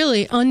to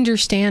really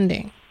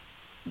understanding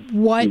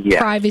what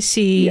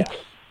privacy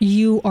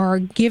you are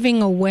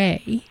giving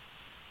away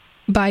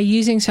by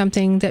using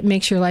something that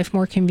makes your life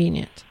more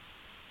convenient.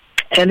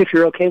 And if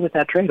you're okay with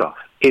that trade-off.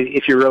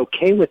 If you're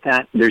okay with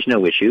that, there's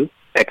no issue,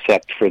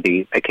 except for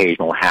the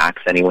occasional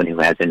hacks. Anyone who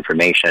has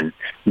information,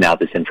 now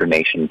this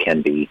information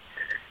can be,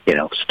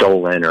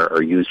 stolen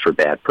or used for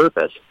bad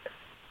purpose.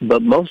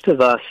 But most of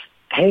us,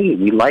 hey,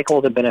 we like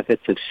all the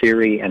benefits of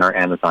Siri and our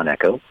Amazon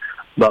Echo,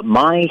 but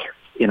my,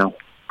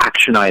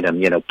 action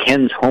item,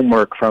 Ken's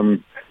homework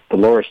from the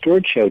Laura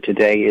Stewart Show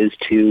today is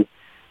to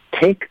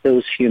take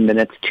those few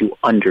minutes to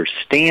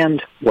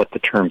understand what the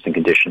terms and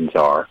conditions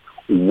are,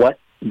 what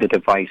the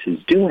device is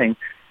doing,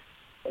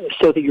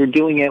 so that you're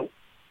doing it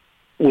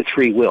with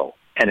free will,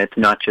 and it's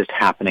not just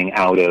happening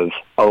out of,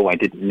 oh, I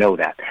didn't know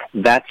that.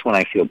 That's when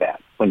I feel bad.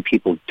 when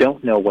people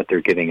don't know what they're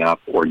giving up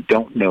or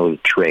don't know the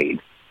trade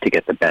to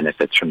get the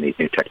benefits from these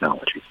new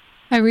technologies.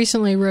 I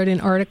recently wrote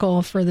an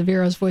article for the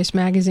Vero's Voice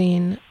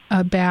magazine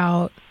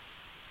about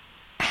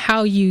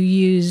how you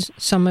use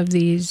some of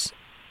these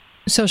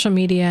social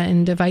media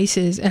and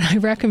devices, and I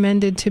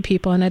recommended to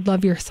people, and I'd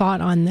love your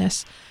thought on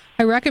this,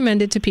 I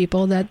recommended to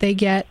people that they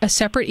get a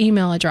separate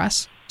email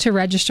address to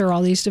register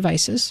all these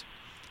devices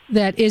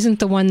that isn't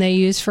the one they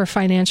use for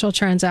financial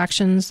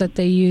transactions, that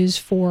they use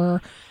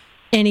for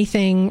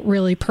anything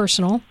really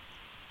personal,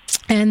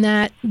 and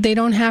that they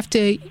don't have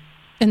to,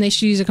 and they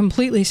should use a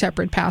completely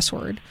separate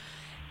password.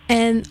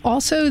 And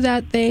also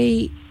that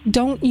they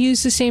don't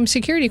use the same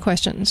security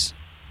questions.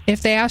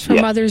 If they ask for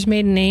mother's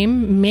maiden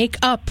name, make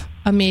up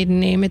a maiden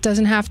name. It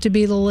doesn't have to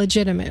be the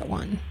legitimate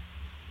one.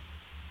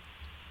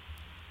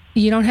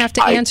 You don't have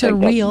to answer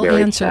real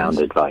very answers. Sound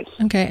advice.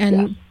 Okay,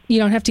 and you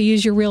don't have to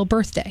use your real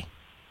birthday.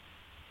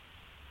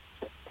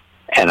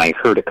 And I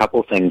heard a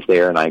couple things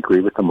there, and I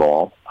agree with them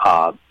all.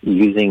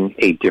 Using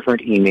a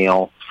different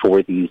email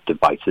for these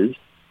devices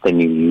than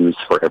you use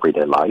for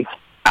everyday life,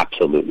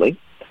 absolutely.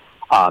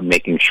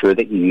 Making sure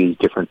that you use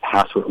different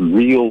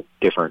real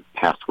different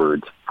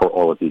passwords for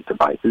all of these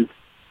devices,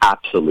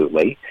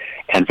 absolutely.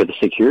 And for the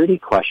security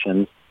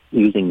questions,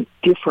 using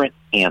different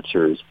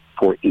answers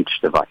for each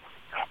device.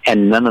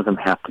 And none of them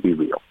have to be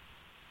real.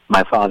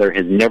 My father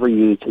has never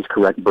used his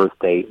correct birth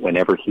date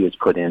whenever he has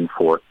put in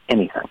for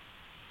anything.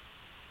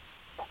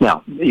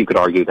 Now, you could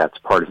argue that's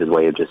part of his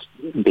way of just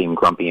being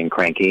grumpy and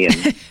cranky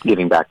and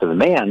giving back to the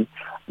man,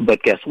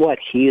 but guess what?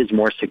 He is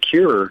more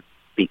secure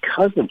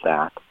because of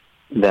that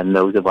than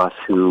those of us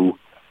who,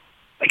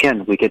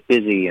 again, we get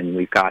busy and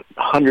we've got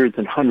hundreds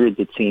and hundreds,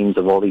 it seems,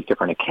 of all these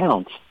different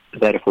accounts,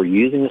 that if we're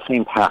using the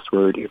same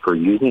password, if we're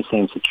using the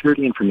same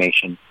security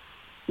information,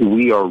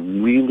 we are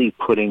really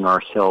putting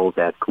ourselves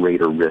at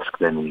greater risk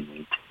than we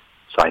need to.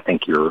 So I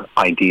think your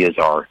ideas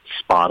are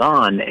spot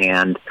on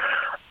and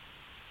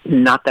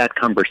not that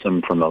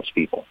cumbersome for most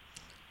people.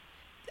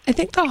 I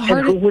think the And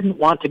hardest... who wouldn't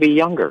want to be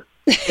younger?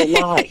 To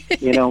lie.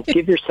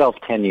 Give yourself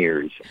 10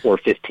 years or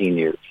 15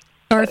 years.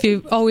 Or if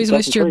you always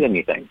wished your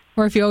anything.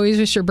 Or if you always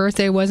wish your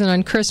birthday wasn't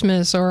on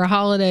Christmas or a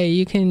holiday,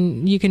 you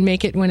can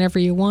make it whenever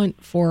you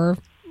want for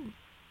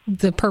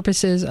the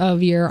purposes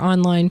of your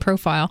online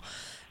profile.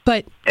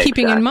 But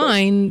keeping in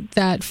mind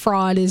that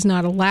fraud is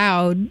not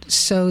allowed,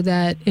 so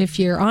that if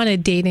you're on a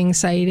dating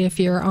site, if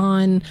you're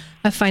on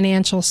a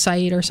financial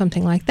site or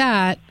something like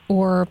that,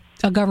 or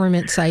a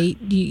government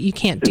site, you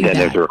can't do that. Then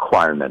there's a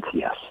requirement,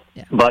 yes.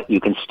 Yeah. But you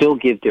can still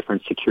give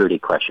different security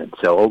questions.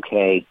 So,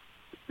 okay,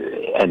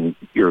 and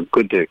you're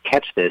good to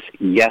catch this,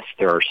 yes,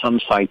 there are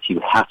some sites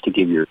you have to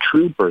give your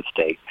true birth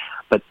date,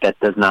 but that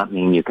does not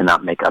mean you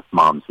cannot make up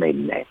mom's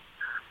maiden name.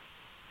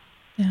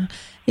 Yeah.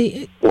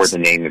 Or the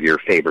name of your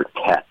favorite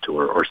pet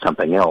or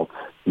something else.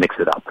 Mix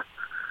it up.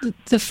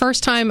 The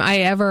first time I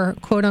ever,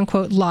 quote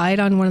unquote, lied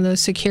on one of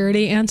those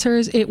security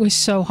answers, it was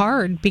so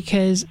hard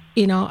because,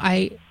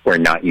 we're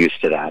not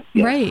used to that.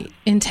 Yes. Right.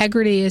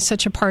 Integrity is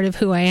such a part of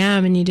who I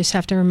am, and you just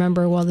have to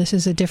remember, well, this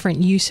is a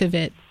different use of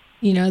it.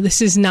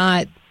 This is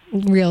not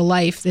real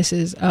life. This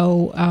is,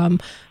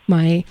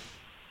 my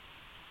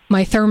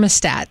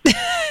thermostat.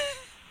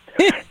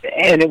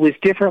 And it was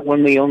different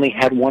when we only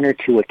had one or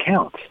two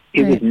accounts.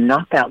 It was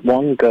not that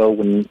long ago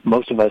when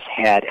most of us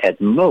had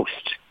at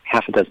most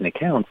half a dozen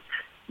accounts.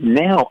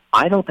 Now,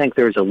 I don't think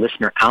there's a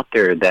listener out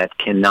there that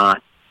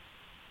cannot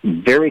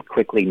very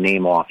quickly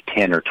name off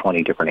 10 or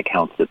 20 different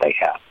accounts that they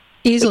have.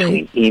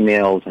 Easily. Between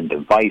emails and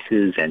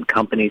devices and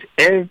companies,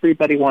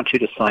 everybody wants you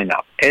to sign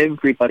up.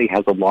 Everybody has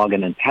a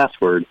login and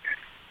password.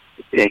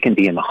 It can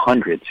be in the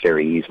hundreds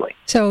very easily.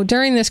 So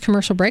during this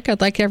commercial break,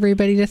 I'd like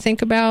everybody to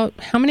think about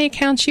how many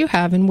accounts you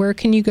have and where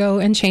can you go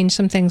and change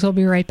some things. We'll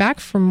be right back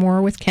for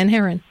more with Ken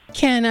Herron.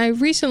 Ken, I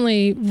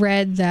recently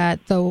read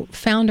that the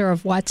founder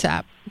of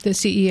WhatsApp, the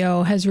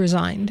CEO, has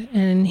resigned,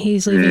 and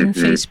he's leaving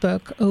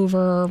Facebook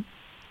over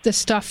the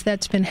stuff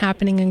that's been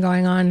happening and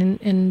going on,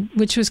 and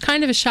which was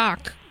kind of a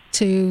shock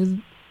to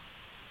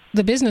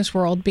the business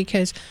world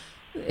because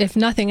if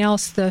nothing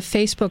else, the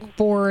Facebook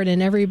board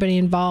and everybody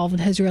involved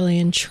has really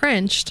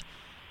entrenched.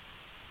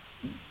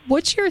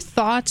 What's your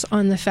thoughts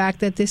on the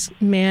fact that this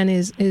man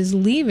is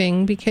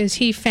leaving because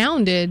he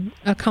founded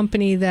a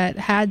company that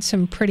had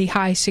some pretty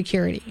high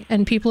security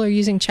and people are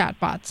using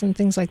chatbots and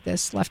things like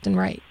this left and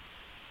right?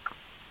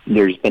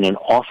 There's been an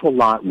awful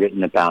lot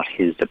written about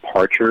his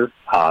departure.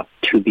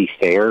 To be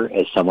fair,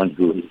 as someone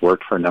who has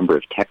worked for a number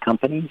of tech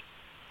companies,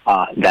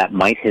 that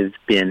might have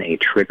been a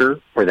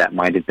trigger or that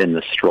might have been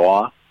the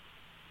straw,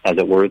 as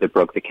it were, that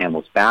broke the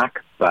camel's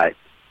back. But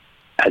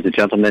as a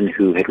gentleman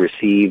who had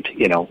received,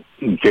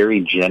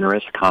 very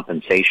generous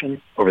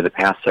compensation over the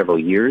past several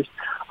years,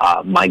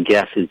 my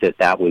guess is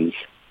that was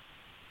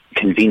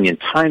convenient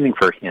timing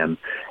for him,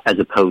 as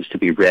opposed to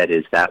be read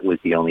as that was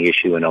the only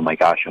issue and oh my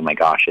gosh,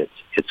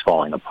 it's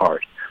falling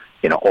apart.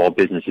 All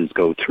businesses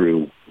go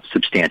through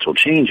substantial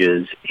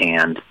changes,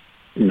 and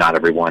not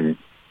everyone,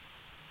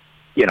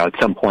 at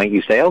some point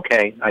you say,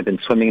 okay, I've been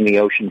swimming in the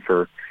ocean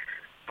for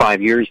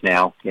 5 years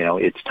now,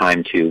 it's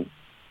time to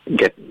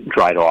get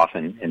dried off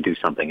and do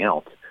something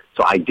else.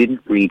 So I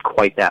didn't read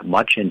quite that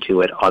much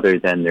into it, other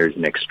than there's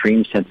an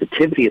extreme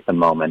sensitivity at the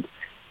moment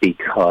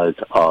because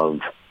of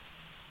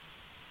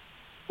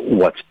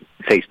what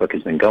Facebook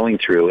has been going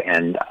through.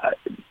 And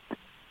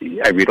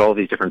I read all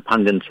these different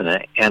pundits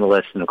and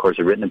analysts, and of course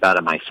I've written about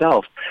it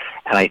myself.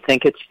 And I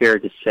think it's fair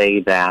to say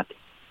that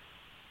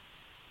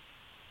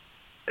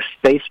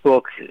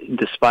Facebook,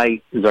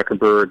 despite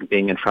Zuckerberg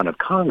being in front of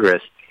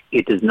Congress,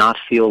 it does not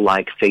feel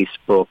like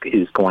Facebook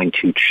is going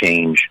to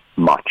change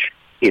much,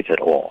 if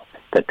at all.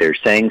 That they're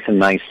saying some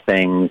nice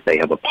things, they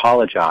have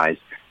apologized,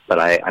 but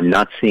I'm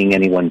not seeing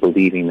anyone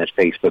believing that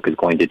Facebook is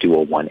going to do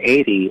a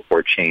 180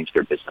 or change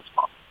their business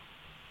model.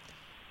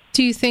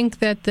 Do you think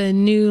that the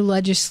new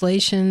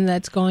legislation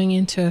that's going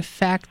into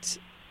effect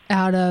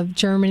out of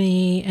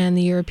Germany and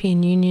the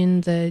European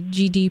Union, the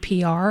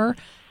GDPR,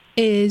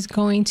 is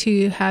going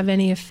to have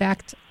any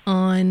effect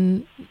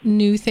on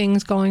new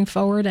things going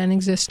forward and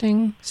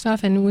existing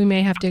stuff? And we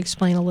may have to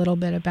explain a little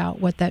bit about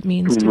what that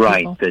means to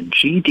people. The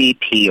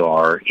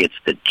GDPR, it's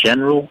the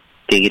General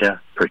Data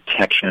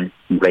Protection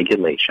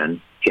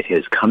Regulation. It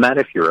has come out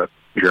of Europe,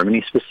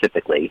 Germany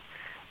specifically,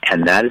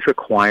 and that is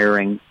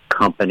requiring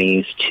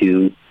companies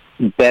to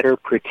better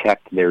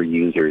protect their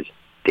users'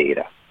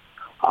 data.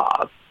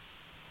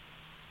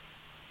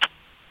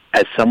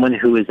 As someone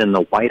who is in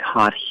the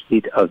white-hot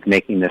heat of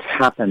making this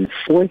happen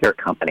for their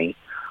company,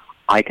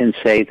 I can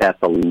say that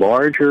the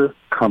larger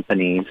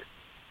companies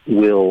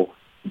will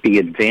be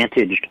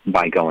advantaged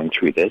by going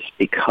through this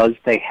because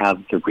they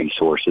have the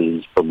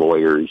resources, the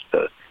lawyers,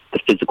 the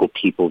physical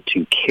people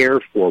to care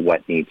for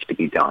what needs to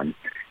be done.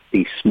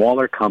 The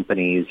smaller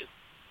companies,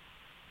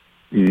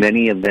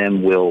 many of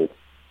them will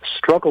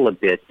struggle a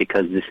bit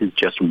because this is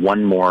just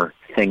one more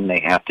thing they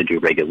have to do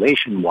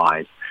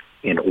regulation-wise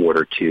in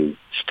order to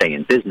stay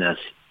in business.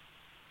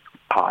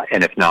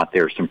 And if not,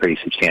 there are some pretty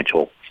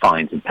substantial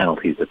fines and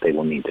penalties that they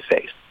will need to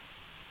face.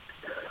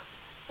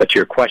 But to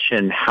your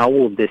question, how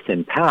will this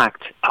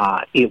impact?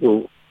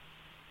 It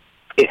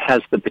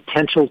has the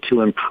potential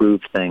to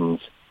improve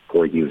things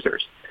for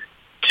users.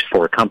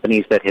 For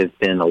companies that have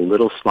been a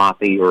little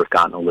sloppy or have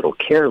gotten a little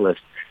careless,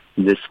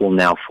 this will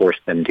now force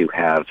them to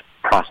have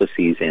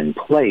processes in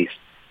place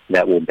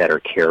that will better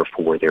care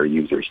for their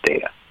users'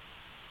 data.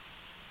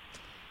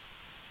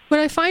 What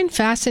I find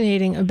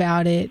fascinating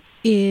about it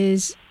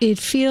is it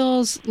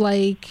feels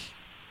like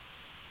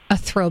a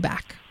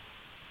throwback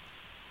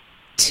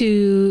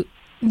to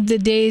the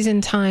days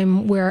and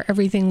time where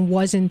everything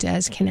wasn't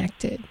as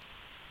connected.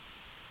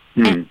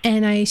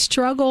 And I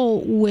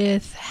struggle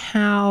with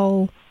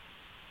how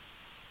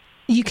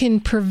you can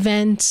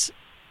prevent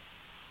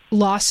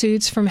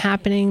lawsuits from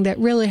happening that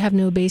really have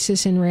no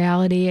basis in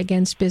reality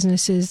against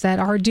businesses that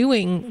are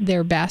doing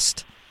their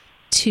best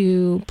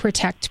to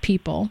protect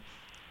people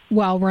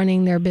while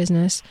running their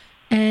business.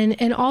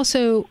 And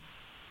also,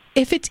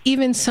 if it's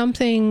even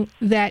something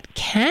that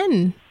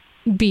can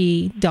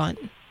be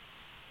done.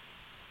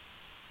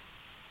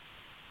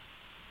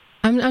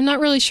 I'm not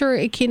really sure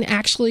it can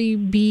actually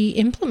be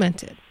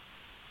implemented.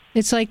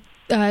 It's like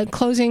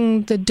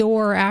closing the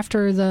door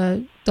after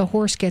the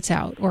horse gets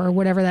out, or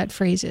whatever that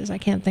phrase is. I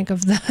can't think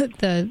of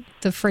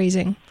the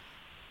phrasing.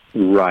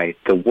 Right.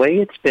 The way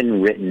it's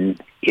been written,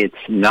 it's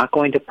not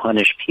going to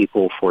punish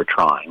people for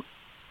trying.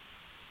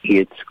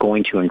 It's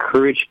going to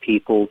encourage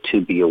people to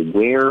be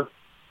aware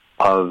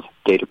of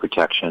data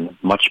protection,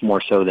 much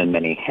more so than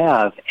many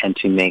have, and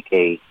to make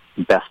a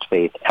best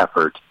faith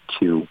effort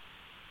to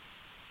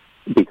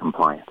be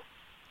compliant.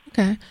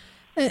 Okay.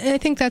 I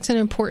think that's an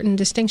important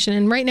distinction.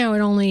 And right now it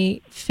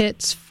only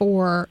fits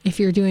for if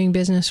you're doing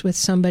business with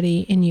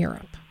somebody in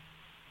Europe.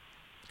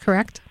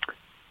 Correct?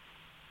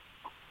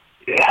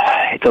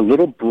 It's a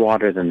little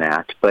broader than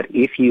that, but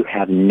if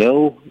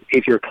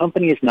your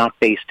company is not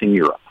based in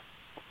Europe,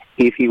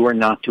 if you are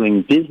not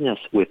doing business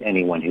with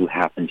anyone who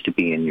happens to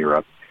be in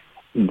Europe,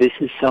 this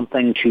is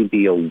something to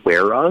be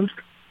aware of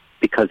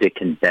because it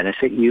can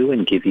benefit you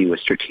and give you a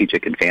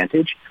strategic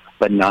advantage,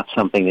 but not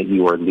something that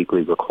you are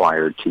legally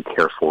required to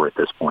care for at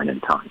this point in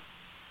time.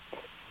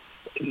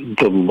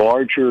 The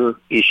larger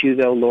issue,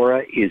 though,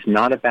 Laura, is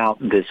not about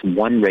this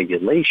one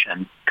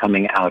regulation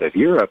coming out of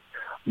Europe,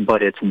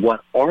 but it's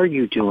what are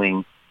you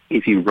doing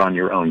if you run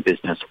your own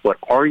business? What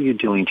are you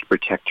doing to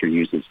protect your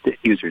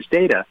users'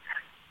 data?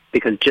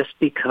 Because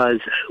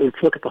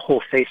let's look at the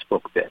whole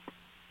Facebook bit.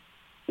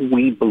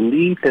 We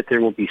believe that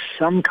there will be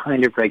some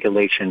kind of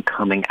regulation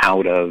coming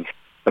out of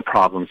the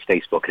problems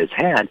Facebook has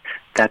had.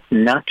 That's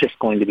not just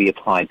going to be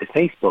applied to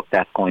Facebook,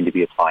 that's going to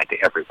be applied to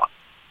everyone.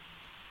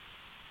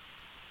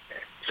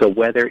 So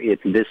whether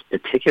it's this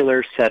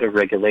particular set of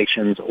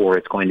regulations or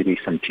it's going to be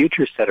some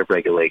future set of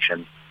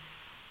regulations,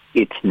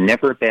 it's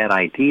never a bad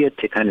idea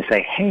to kind of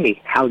say,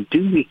 hey, how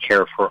do we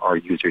care for our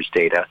users'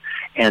 data,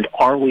 and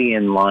are we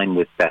in line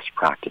with best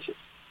practices?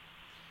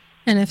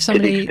 And if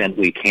somebody, to the extent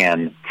we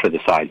can for the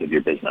size of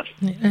your business.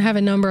 I have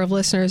a number of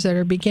listeners that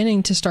are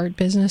beginning to start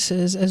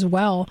businesses as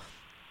well.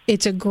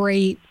 It's a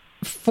great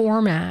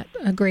format,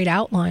 a great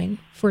outline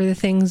for the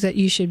things that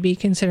you should be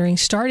considering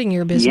starting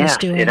your business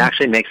doing. It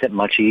actually makes it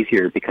much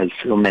easier because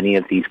so many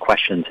of these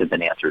questions have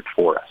been answered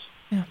for us.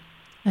 Yeah,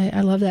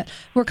 I love that.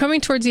 We're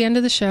coming towards the end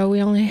of the show.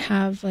 We only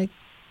have like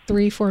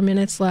 3-4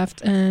 minutes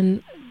left,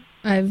 and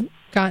I've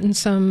gotten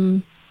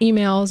some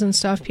emails and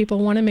stuff. People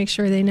want to make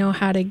sure they know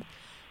how to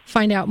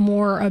find out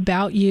more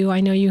about you.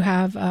 I know you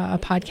have a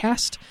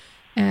podcast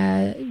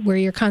where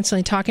you're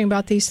constantly talking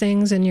about these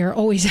things, and you're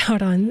always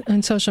out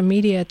on social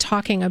media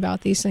talking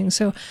about these things.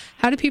 So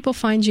how do people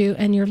find you?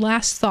 And your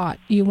last thought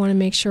you want to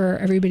make sure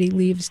everybody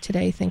leaves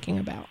today thinking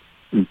about?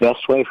 The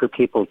best way for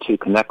people to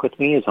connect with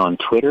me is on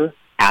Twitter,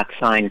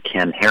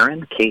 @Ken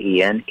Herron,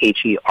 KenHerron.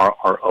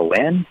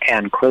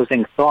 And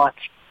closing thoughts,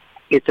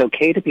 it's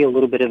okay to be a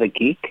little bit of a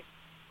geek,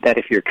 that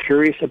if you're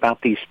curious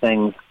about these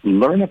things,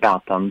 learn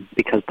about them,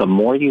 because the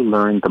more you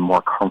learn, the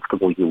more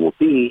comfortable you will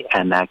be,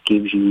 and that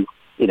gives you,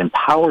 it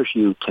empowers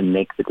you to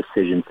make the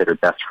decisions that are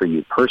best for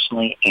you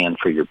personally and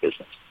for your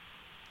business.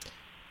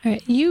 All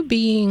right. You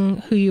being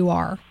who you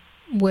are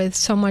with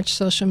so much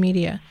social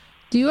media,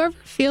 do you ever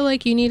feel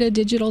like you need a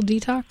digital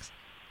detox?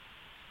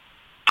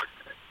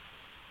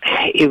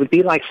 It would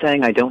be like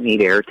saying, I don't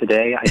need air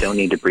today, I don't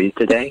need to breathe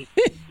today.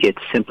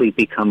 It's simply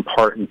become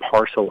part and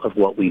parcel of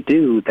what we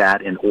do,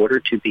 that in order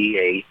to be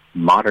a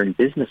modern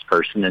business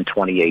person in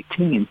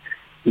 2018,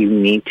 you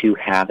need to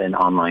have an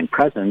online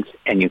presence,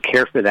 and you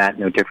care for that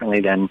no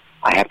differently than,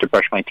 I have to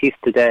brush my teeth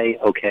today.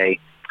 Okay,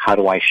 how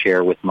do I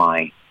share with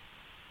my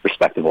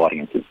respective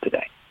audiences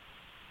today?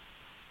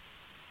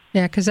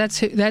 Yeah, because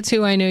that's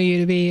who I know you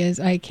to be. Is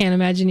I can't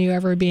imagine you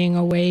ever being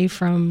away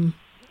from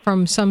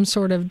some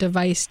sort of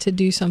device to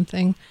do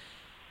something.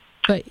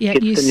 But yet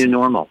it's the new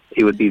normal.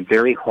 It would be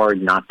very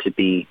hard not to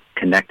be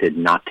connected,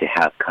 not to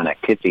have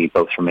connectivity,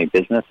 both from a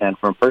business and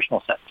from a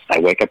personal sense. I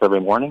wake up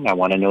every morning, I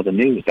want to know the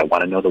news, I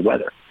want to know the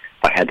weather.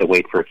 If I had to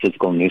wait for a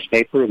physical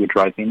newspaper, it would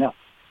drive me nuts.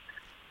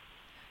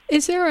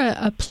 Is there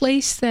a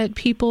place that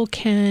people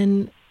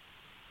can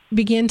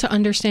begin to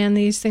understand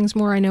these things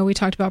more? I know we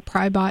talked about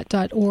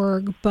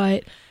pribot.org,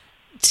 but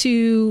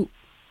to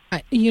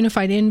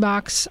Unified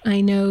Inbox,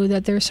 I know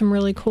that there's some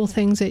really cool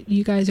things that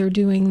you guys are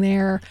doing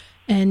there,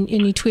 and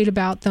you tweet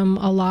about them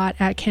a lot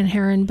at Ken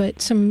Herron,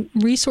 but some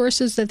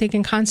resources that they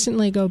can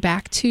constantly go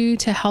back to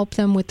help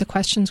them with the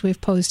questions we've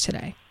posed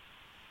today.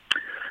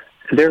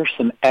 There are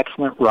some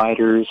excellent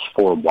writers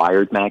for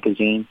Wired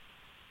magazine.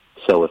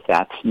 So if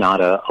that's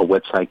not a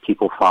website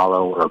people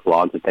follow or a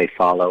blog that they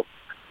follow,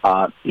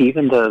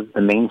 even the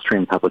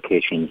mainstream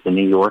publications, the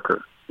New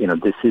Yorker,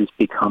 this has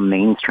become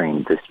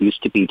mainstream. This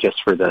used to be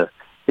just for the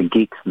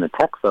geeks and the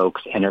tech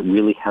folks, and it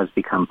really has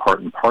become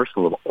part and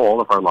parcel of all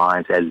of our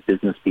lives as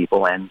business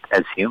people and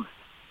as humans.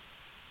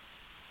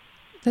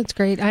 That's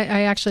great.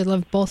 I actually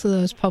love both of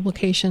those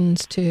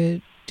publications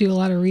to do a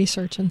lot of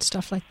research and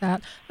stuff like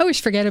that. I always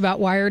forget about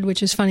Wired,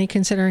 which is funny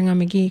considering I'm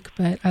a geek,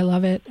 but I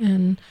love it.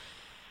 And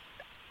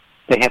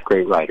they have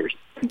great writers.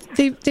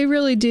 They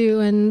really do,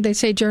 and they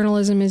say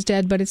journalism is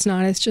dead, but it's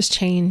not. It's just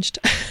changed.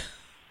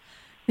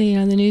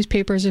 The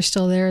newspapers are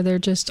still there. They're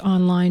just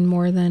online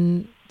more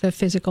than the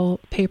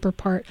physical paper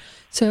part.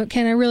 So,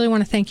 Ken, I really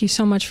want to thank you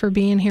so much for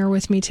being here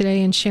with me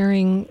today and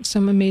sharing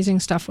some amazing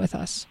stuff with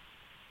us.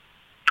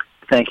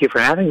 Thank you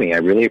for having me. I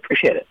really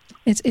appreciate it.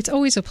 It's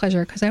always a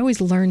pleasure, because I always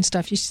learn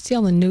stuff. You should see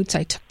all the notes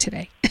I took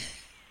today.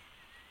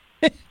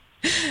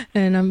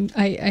 And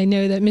I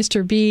know that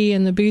Mr. B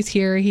in the booth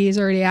here, he's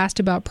already asked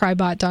about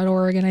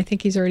pribot.org, and I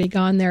think he's already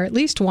gone there at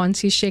least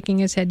once. He's shaking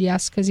his head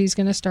yes, because he's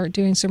going to start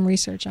doing some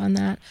research on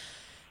that.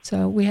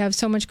 So we have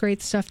so much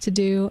great stuff to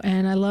do,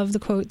 and I love the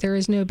quote, there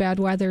is no bad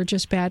weather,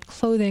 just bad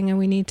clothing, and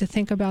we need to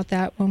think about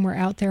that when we're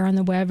out there on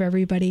the web,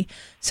 everybody.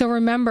 So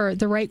remember,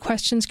 the right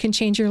questions can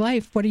change your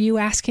life. What are you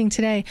asking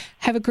today?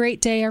 Have a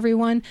great day,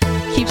 everyone.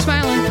 Keep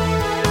smiling.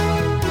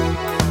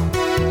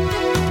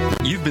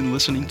 You've been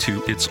listening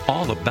to It's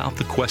All About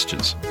the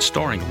Questions,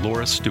 starring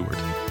Laura Stewart.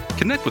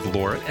 Connect with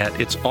Laura at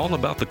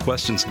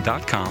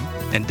it'sallaboutthequestions.com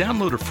and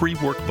download a free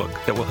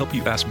workbook that will help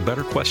you ask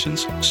better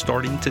questions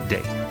starting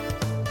today.